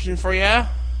description for you.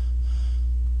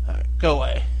 Go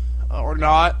away. Or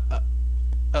not.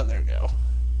 Oh, there you go.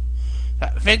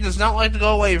 Fate does not like to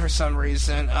go away for some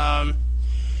reason.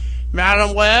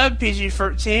 Madam Web,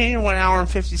 PG-13, 1 hour and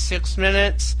 56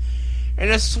 minutes. And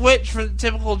a switch from the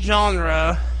typical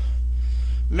genre.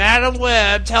 Madam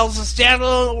Web tells a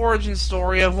standalone origin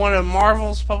story of one of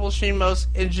Marvel's publishing most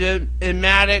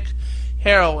enigmatic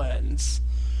heroines.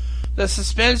 The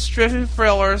suspense-driven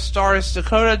thriller stars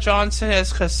Dakota Johnson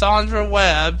as Cassandra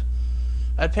Webb,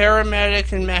 a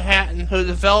paramedic in Manhattan who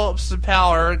develops the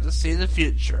power to see the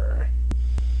future,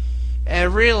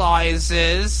 and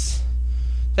realizes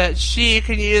that she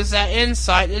can use that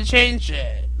insight to change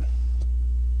it.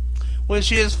 When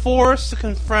she is forced to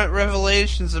confront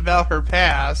revelations about her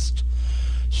past,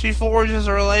 she forges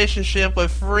a relationship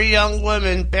with 3 young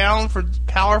women bound for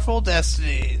powerful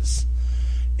destinies.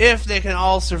 If they can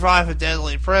all survive a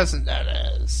deadly present, that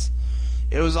is.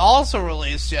 It was also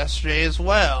released yesterday as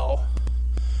well.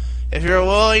 If you're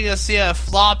willing to see a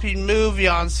floppy movie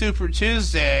on Super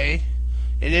Tuesday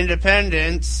in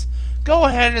Independence, go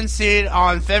ahead and see it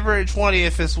on February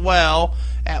 20th as well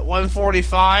at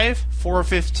 1:45,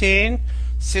 4:15,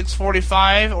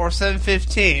 6:45, or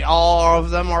 7:15. All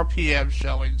of them are PM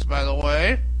showings, by the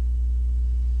way.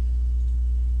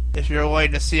 If you're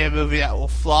willing to see a movie that will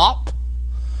flop.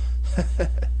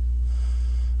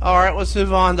 Alright, let's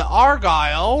move on to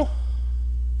Argyle.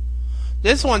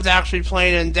 This one's actually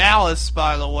playing in Dallas,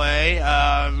 by the way.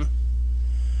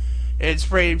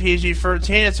 It's rated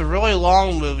PG-13. It's a really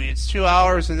long movie. It's 2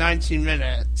 hours and 19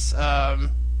 minutes.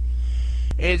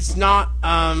 It's not...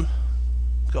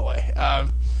 go away.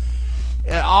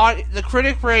 The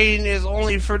critic rating is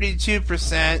only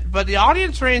 32%, but the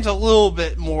audience rating is a little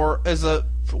bit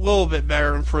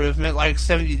better improvement, like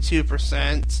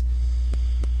 72%.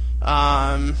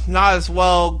 Not as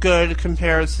well good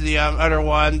compared to the other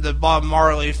one, the Bob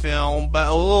Marley film, but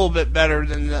a little bit better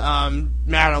than the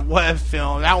Madam Web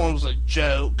film. That one was a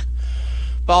joke.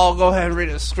 But I'll go ahead and read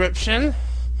the description.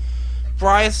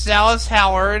 Bryce Dallas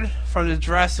Howard from the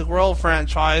Jurassic World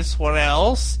franchise, what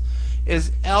else,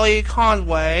 is Ellie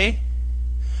Conway,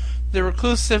 the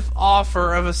reclusive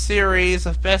author of a series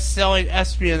of best-selling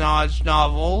espionage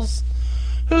novels,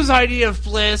 whose idea of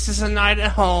bliss is a night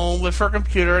at home with her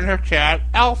computer and her cat,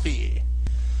 Alfie.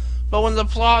 But when the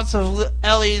plots of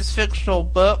Ellie's fictional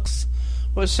books,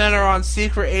 which center on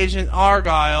secret agent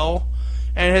Argyle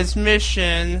and his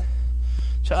mission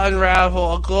to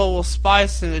unravel a global spy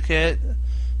syndicate,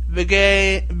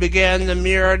 began to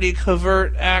mirror the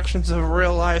covert actions of a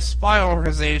real-life spy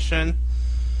organization,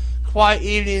 quiet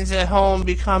evenings at home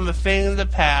become a thing of the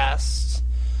past.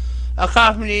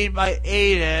 Accompanied by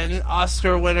Aiden,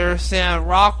 Oscar winner Sam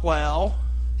Rockwell,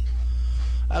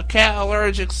 a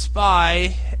cat-allergic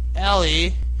spy,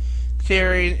 Ellie,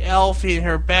 carrying Elfie in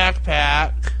her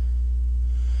backpack,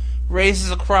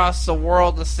 races across the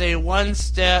world to stay one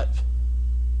step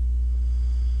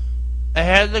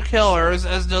ahead of the killers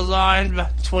as the line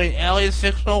between Ellie's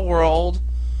fictional world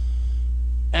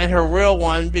and her real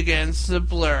one begins to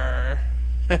blur.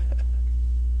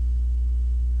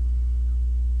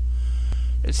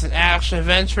 It's an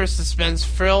action-adventure suspense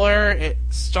thriller. It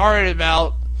started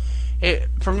about It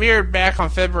premiered back on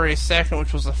February 2nd,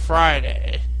 which was a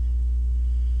Friday.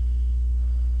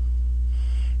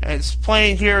 And it's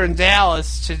playing here in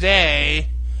Dallas today,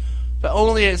 but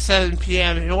only at 7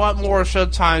 p.m. If you want more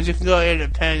showtimes, you can go to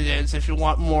Independence if you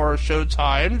want more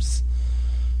showtimes.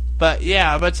 But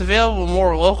yeah, but it's available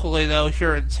more locally, though,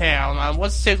 here in town.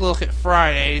 Let's take a look at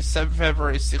Friday,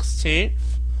 February 16th.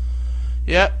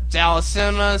 Yep, Dallas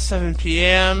Cinema, 7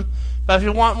 p.m. But if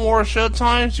you want more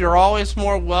showtimes, you're always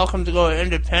more welcome to go to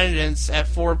Independence at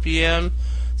 4 p.m.,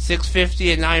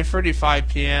 6:50, and 9:35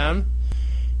 p.m.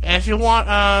 And if you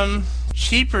want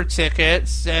cheaper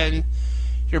tickets, then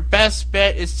your best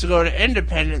bet is to go to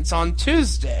Independence on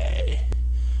Tuesday.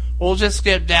 We'll just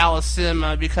skip Dallas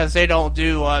Cinema because they don't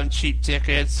do cheap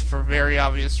tickets for very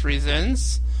obvious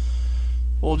reasons.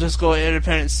 We'll just go to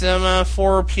Independent Cinema,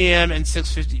 4 p.m. and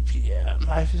 6:50 p.m.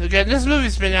 Again, this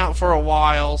movie's been out for a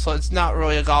while, so it's not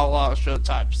really got a lot of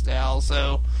showtimes now,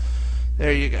 so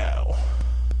there you go.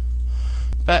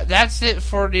 But that's it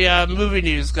for the movie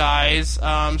news, guys.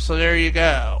 So there you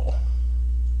go.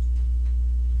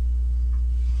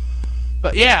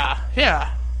 But yeah.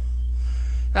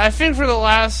 I think for the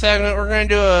last segment, we're going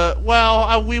to do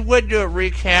we would do a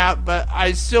recap, but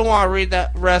I still want to read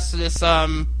that rest of this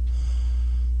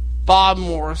Bob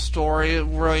Moore story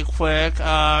really quick.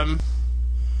 We'll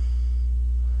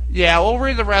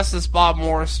read the rest of this Bob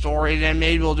Moore story, then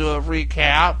maybe we'll do a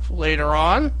recap later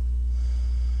on.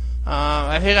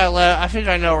 I think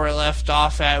I know where I left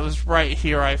off at. It was right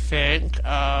here, I think.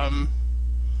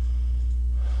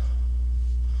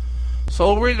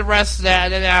 So we'll read the rest of that,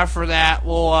 and then after that,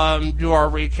 we'll do our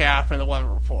recap and the weather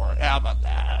report. How about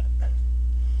that?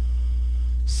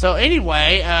 So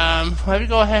anyway, let me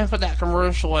go ahead and put that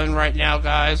commercial in right now,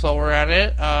 guys, while we're at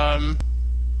it.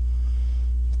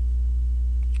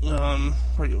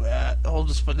 Where you at? I'll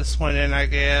just put this one in, I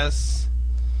guess.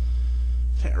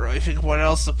 Can't really think of what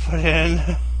else to put in.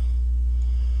 2.5.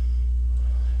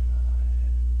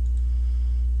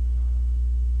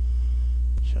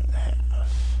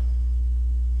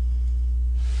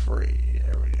 Free.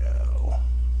 There we go.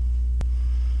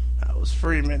 That was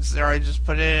 3 minutes there I just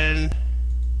put in.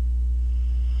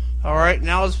 Alright,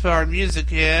 now let's put our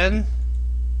music in.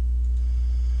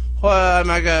 What am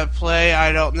I gonna play?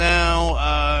 I don't know.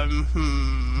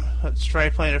 Let's try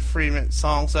playing a 3-minute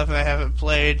song, something I haven't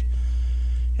played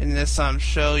in this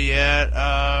show yet.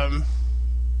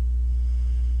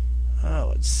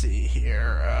 Let's see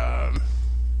here.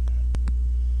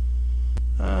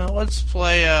 Let's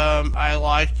play I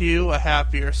Like You, a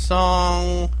happier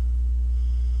song.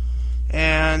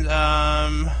 And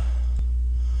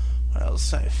what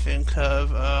else can I think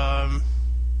of?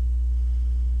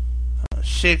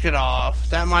 Shake It Off.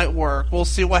 That might work. We'll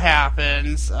see what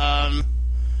happens.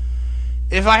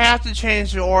 If I have to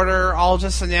change the order, I'll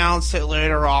just announce it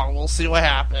later on. We'll see what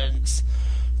happens.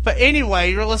 But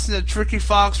anyway, you're listening to Tricky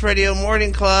Fox Radio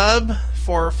Morning Club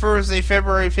for Thursday,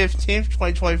 February 15th,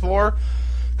 2024.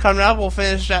 Coming up, we'll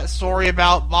finish that story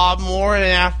about Bob Moore, and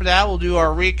then after that, we'll do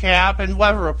our recap and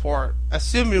weather report.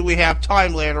 Assuming we have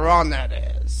time later on, that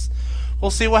is.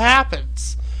 We'll see what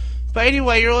happens. But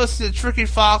anyway, you're listening to Tricky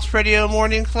Fox Radio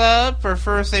Morning Club for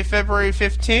Thursday, February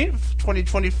 15th,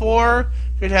 2024.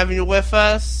 Good having you with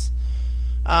us.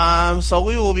 So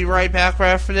we will be right back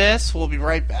right after this. We'll be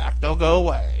right back. Don't go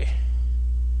away.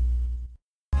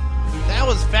 That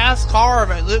was Fast Car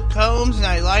by Luke Combs, and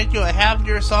I Like You, a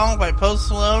Happier Song by Post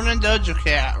Malone and Doja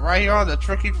Cat, right here on the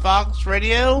Tricky Fox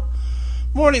Radio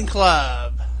Morning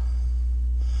Club.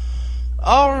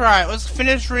 Alright, let's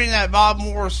finish reading that Bob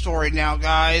Moore story now,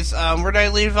 guys. Where did I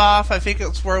leave off? I think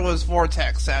it's where it was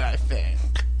Vortex at, I think.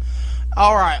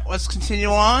 Alright, let's continue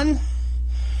on.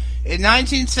 In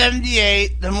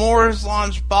 1978, the Moores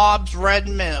launched Bob's Red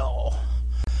Mill.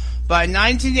 By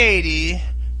 1980,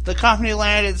 the company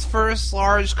landed its first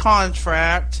large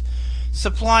contract,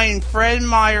 supplying Fred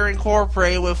Meyer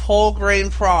Incorporated with whole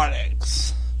grain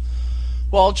products.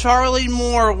 While Charlie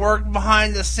Moore worked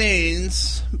behind the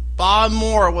scenes, Bob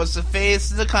Moore was the face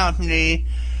of the company,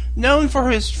 known for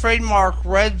his trademark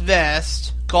red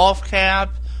vest, golf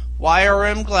cap, wire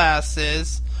rim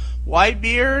glasses, white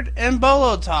beard, and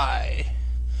bolo tie.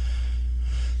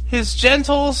 His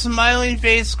gentle, smiling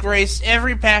face graced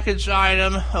every packaged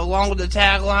item, along with the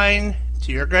tagline,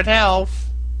 "To your good health."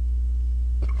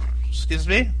 Excuse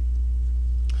me.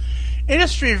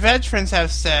 Industry veterans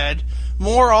have said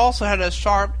Moore also had a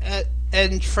sharp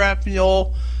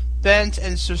entrepreneurial bent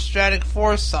and strategic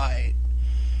foresight.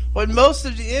 When most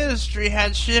of the industry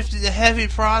had shifted to heavy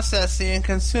processing and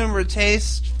consumer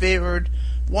taste-favored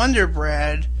Wonder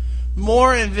Bread,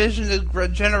 Moore envisioned a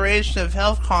generation of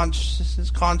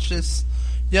health-conscious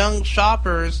young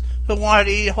shoppers who wanted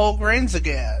to eat whole grains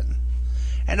again.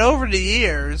 And over the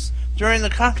years, during the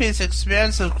company's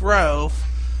expansive growth,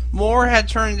 Moore had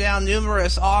turned down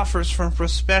numerous offers from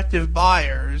prospective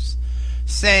buyers,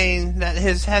 saying that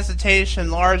his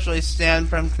hesitation largely stemmed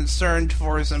from concern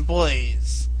for his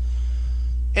employees.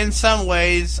 In some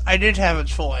ways, I did have a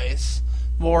choice,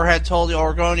 Moore had told the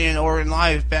Oregonian Oregon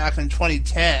Live back in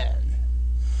 2010.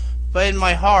 But in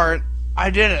my heart,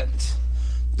 I didn't.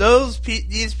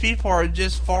 These people are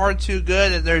just far too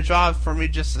good at their job for me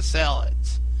just to sell it.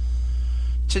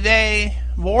 Today,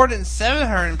 more than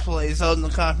 700 employees own the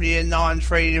company in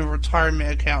non-trading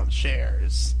retirement account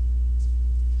shares.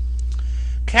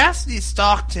 Cassidy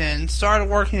Stockton started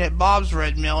working at Bob's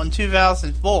Red Mill in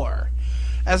 2004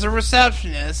 as a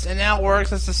receptionist and now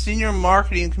works as a senior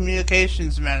marketing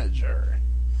communications manager.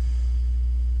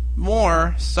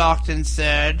 Moore, Stockton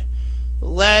said,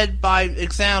 led by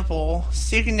example,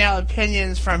 seeking out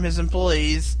opinions from his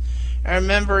employees and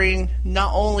remembering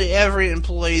not only every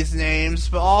employee's names,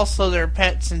 but also their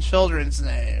pets and children's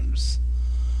names.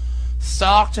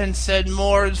 Stockton said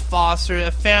Moore fostered a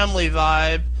family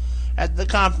vibe at the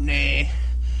company.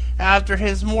 After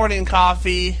his morning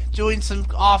coffee, doing some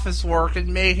office work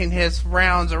and making his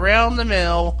rounds around the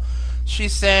mill, she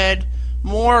said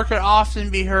Moore could often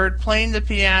be heard playing the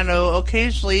piano,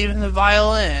 occasionally even the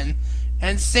violin,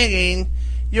 and singing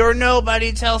 "You're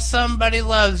Nobody Till Somebody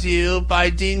Loves You" by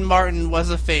Dean Martin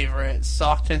was a favorite,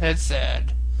 Stockton had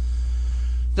said.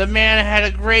 The man had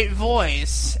a great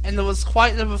voice, and was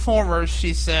quite the performer,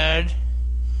 she said.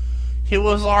 He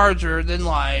was larger than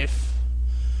life.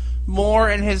 Moore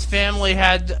and his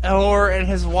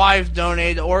wife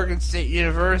donated to Oregon State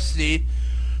University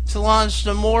to launch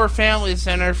the Moore Family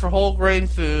Center for Whole Grain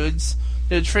Foods,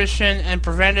 Nutrition, and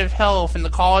Preventive Health in the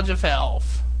College of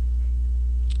Health.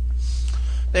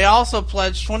 They also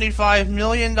pledged $25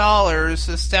 million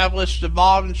to establish the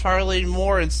Bob and Charlene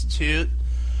Moore Institute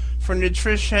for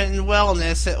Nutrition and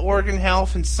Wellness at Oregon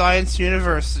Health and Science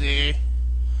University.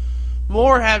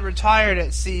 Moore had retired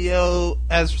as CEO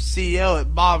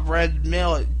at Bob Red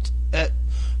Mill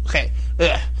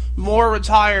Moore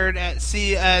retired as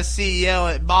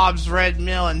CEO at Bob's Red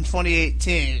Mill in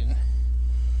 2018.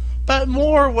 But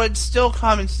Moore would still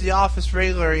come into the office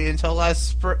regularly until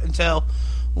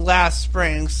last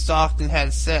spring, Stockton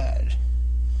had said.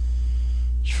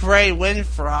 Trey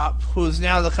Winthrop, who is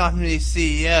now the company's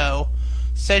CEO,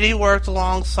 said he worked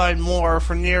alongside Moore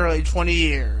for nearly 20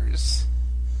 years.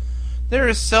 There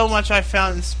is so much I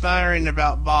found inspiring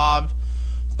about Bob,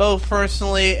 both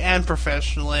personally and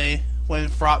professionally,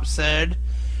 Winthrop said.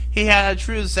 He had a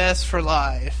true zest for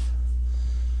life.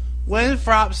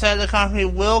 Winthrop said the company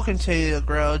will continue to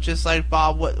grow, just like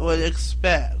Bob would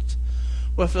expect,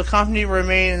 with the company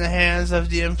remaining in the hands of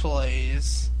the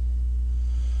employees.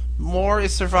 Moore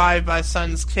is survived by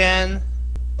sons Ken,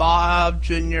 Bob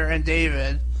Jr., and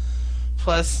David,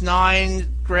 plus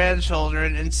 9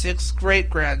 grandchildren and 6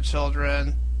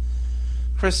 great-grandchildren.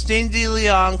 Christine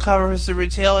DeLeon covers the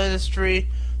retail industry,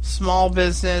 small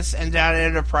business, and data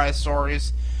enterprise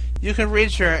stories. You can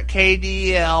reach her at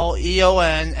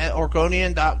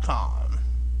kdleon@oregonian.com.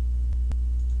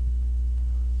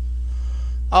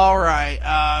 Alright,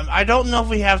 I don't know if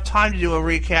we have time to do a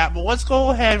recap, but let's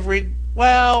go ahead and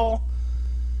we'll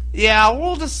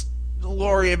just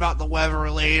worry about the weather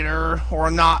later,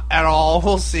 or not at all.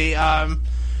 We'll see.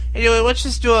 Anyway, let's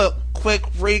just do a quick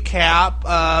recap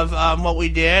of what we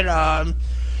did. In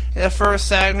the first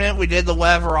segment, we did the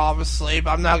weather, obviously,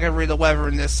 but I'm not going to read the weather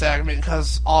in this segment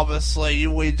because, obviously,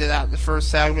 we did that in the first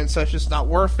segment, so it's just not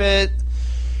worth it.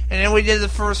 And then we did the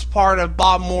first part of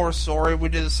Bob Moore's story. We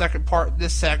did the second part of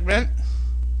this segment.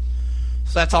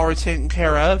 So that's already taken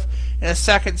care of. In the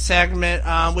second segment,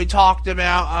 we talked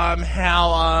about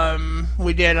how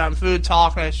we did food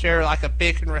talk, and I shared like a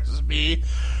bacon recipe.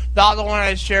 Not the one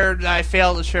I shared that I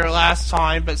failed to share last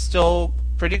time, but still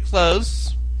pretty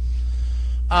close.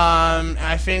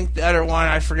 I think the other one,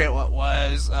 I forget what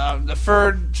was. The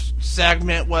third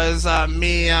segment was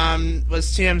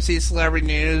was TMZ Celebrity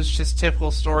News, just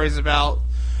typical stories about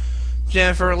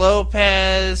Jennifer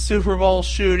Lopez, Super Bowl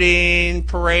shooting,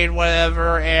 parade,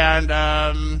 whatever, and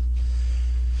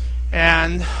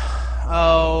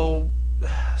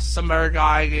some other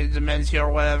guy getting dementia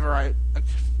or whatever,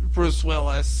 Bruce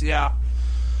Willis, yeah.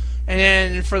 And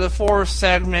then for the fourth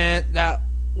segment that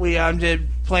we did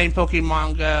playing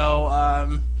Pokemon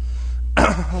Go,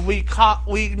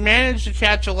 we managed to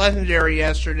catch a legendary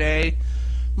yesterday.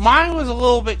 Mine was a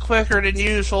little bit quicker than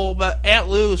usual, but Aunt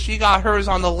Lou, she got hers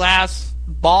on the last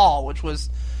ball, which was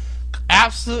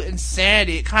absolute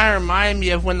insanity. It kind of reminded me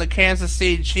of when the Kansas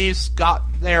City Chiefs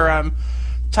got their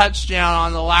touchdown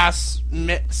on the last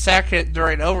second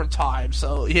during overtime.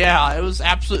 So, yeah, it was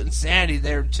absolute insanity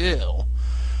there, too.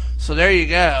 So, there you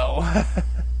go.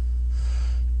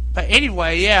 But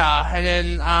anyway, yeah. And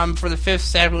then for the fifth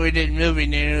segment, we did movie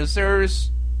news. There's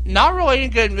not really any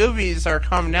good movies that are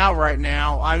coming out right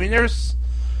now. I mean, I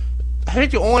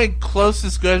think the only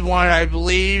closest good one, I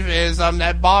believe, is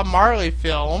that Bob Marley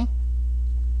film.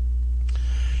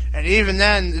 And even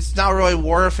then, it's not really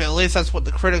worth it. At least that's what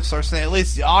the critics are saying. At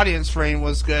least the audience rating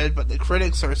was good, but the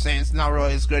critics are saying it's not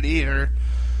really as good either.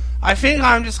 I think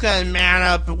I'm just going to man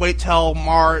up and wait till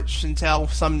March until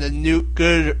some of the new,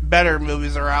 better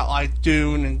movies are out, like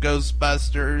Dune and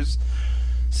Ghostbusters.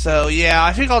 So, yeah,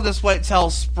 I think I'll just wait till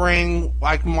spring,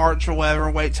 like March or whatever,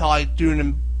 and wait till like Dune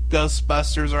and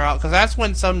Ghostbusters are out, because that's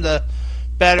when some of the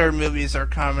better movies are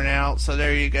coming out. So,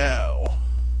 there you go.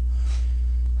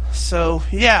 So,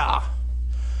 yeah.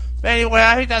 But anyway,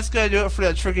 I think that's going to do it for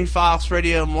the Tricky Fox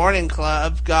Radio Morning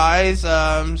Club, guys.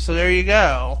 So, there you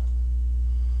go.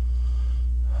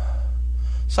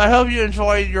 So I hope you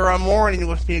enjoyed your morning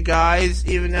with me, guys,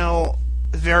 even though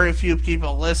very few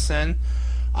people listen.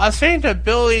 I was thinking of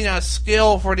building a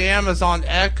skill for the Amazon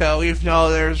Echo, even though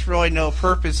there's really no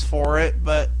purpose for it,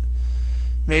 but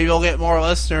maybe we'll get more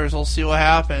listeners. We'll see what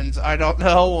happens. I don't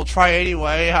know. We'll try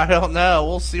anyway. I don't know.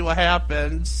 We'll see what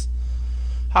happens.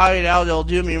 Highly doubt it'll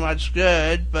do me much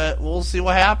good, but we'll see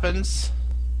what happens.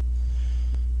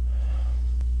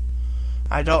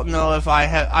 I don't know if I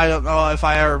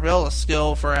ever built a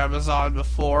skill for Amazon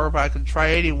before, but I can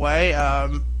try anyway.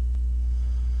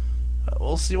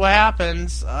 We'll see what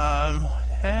happens. Alright.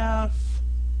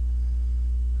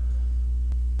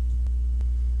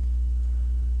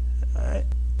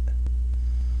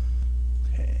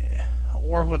 Okay. I'll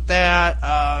work with that.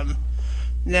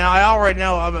 Now I already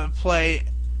know I'm gonna play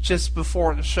just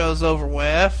before the show's over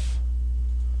with.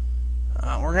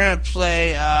 We're gonna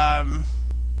play.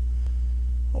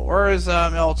 Where is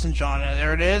Elton John?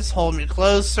 There it is. Hold Me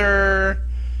Closer.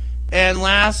 And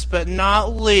last but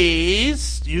not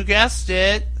least, you guessed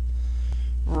it,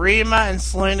 Rima and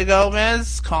Selena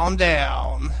Gomez, Calm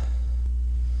Down.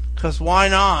 Because why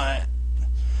not?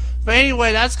 But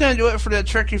anyway, that's going to do it for the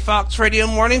Tricky Fox Radio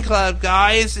Morning Club,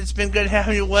 guys. It's been good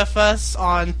having you with us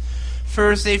on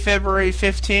Thursday, February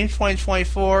 15th,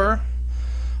 2024.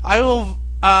 I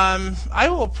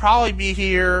will probably be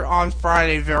here on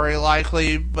Friday, very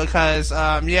likely, because,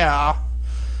 yeah.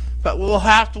 But we'll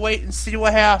have to wait and see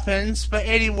what happens. But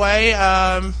anyway,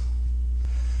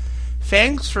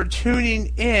 thanks for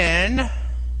tuning in.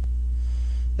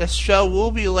 This show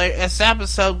will be this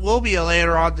episode will be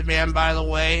later on demand, by the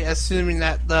way, assuming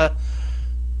that the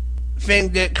thing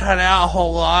didn't cut out a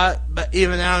whole lot. But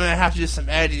even now, I'm going to have to do some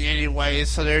editing anyway,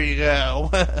 so there you go.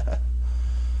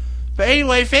 But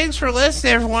anyway, thanks for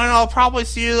listening, everyone. I'll probably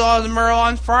see you all tomorrow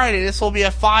on Friday. This will be a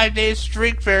 5-day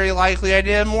streak, very likely. I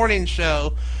did a morning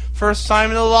show. First time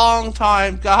in a long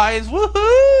time, guys.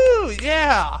 Woohoo!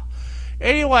 Yeah!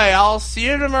 Anyway, I'll see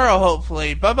you tomorrow,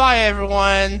 hopefully. Bye-bye,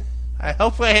 everyone.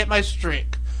 Hopefully I hit my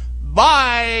streak.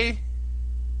 Bye!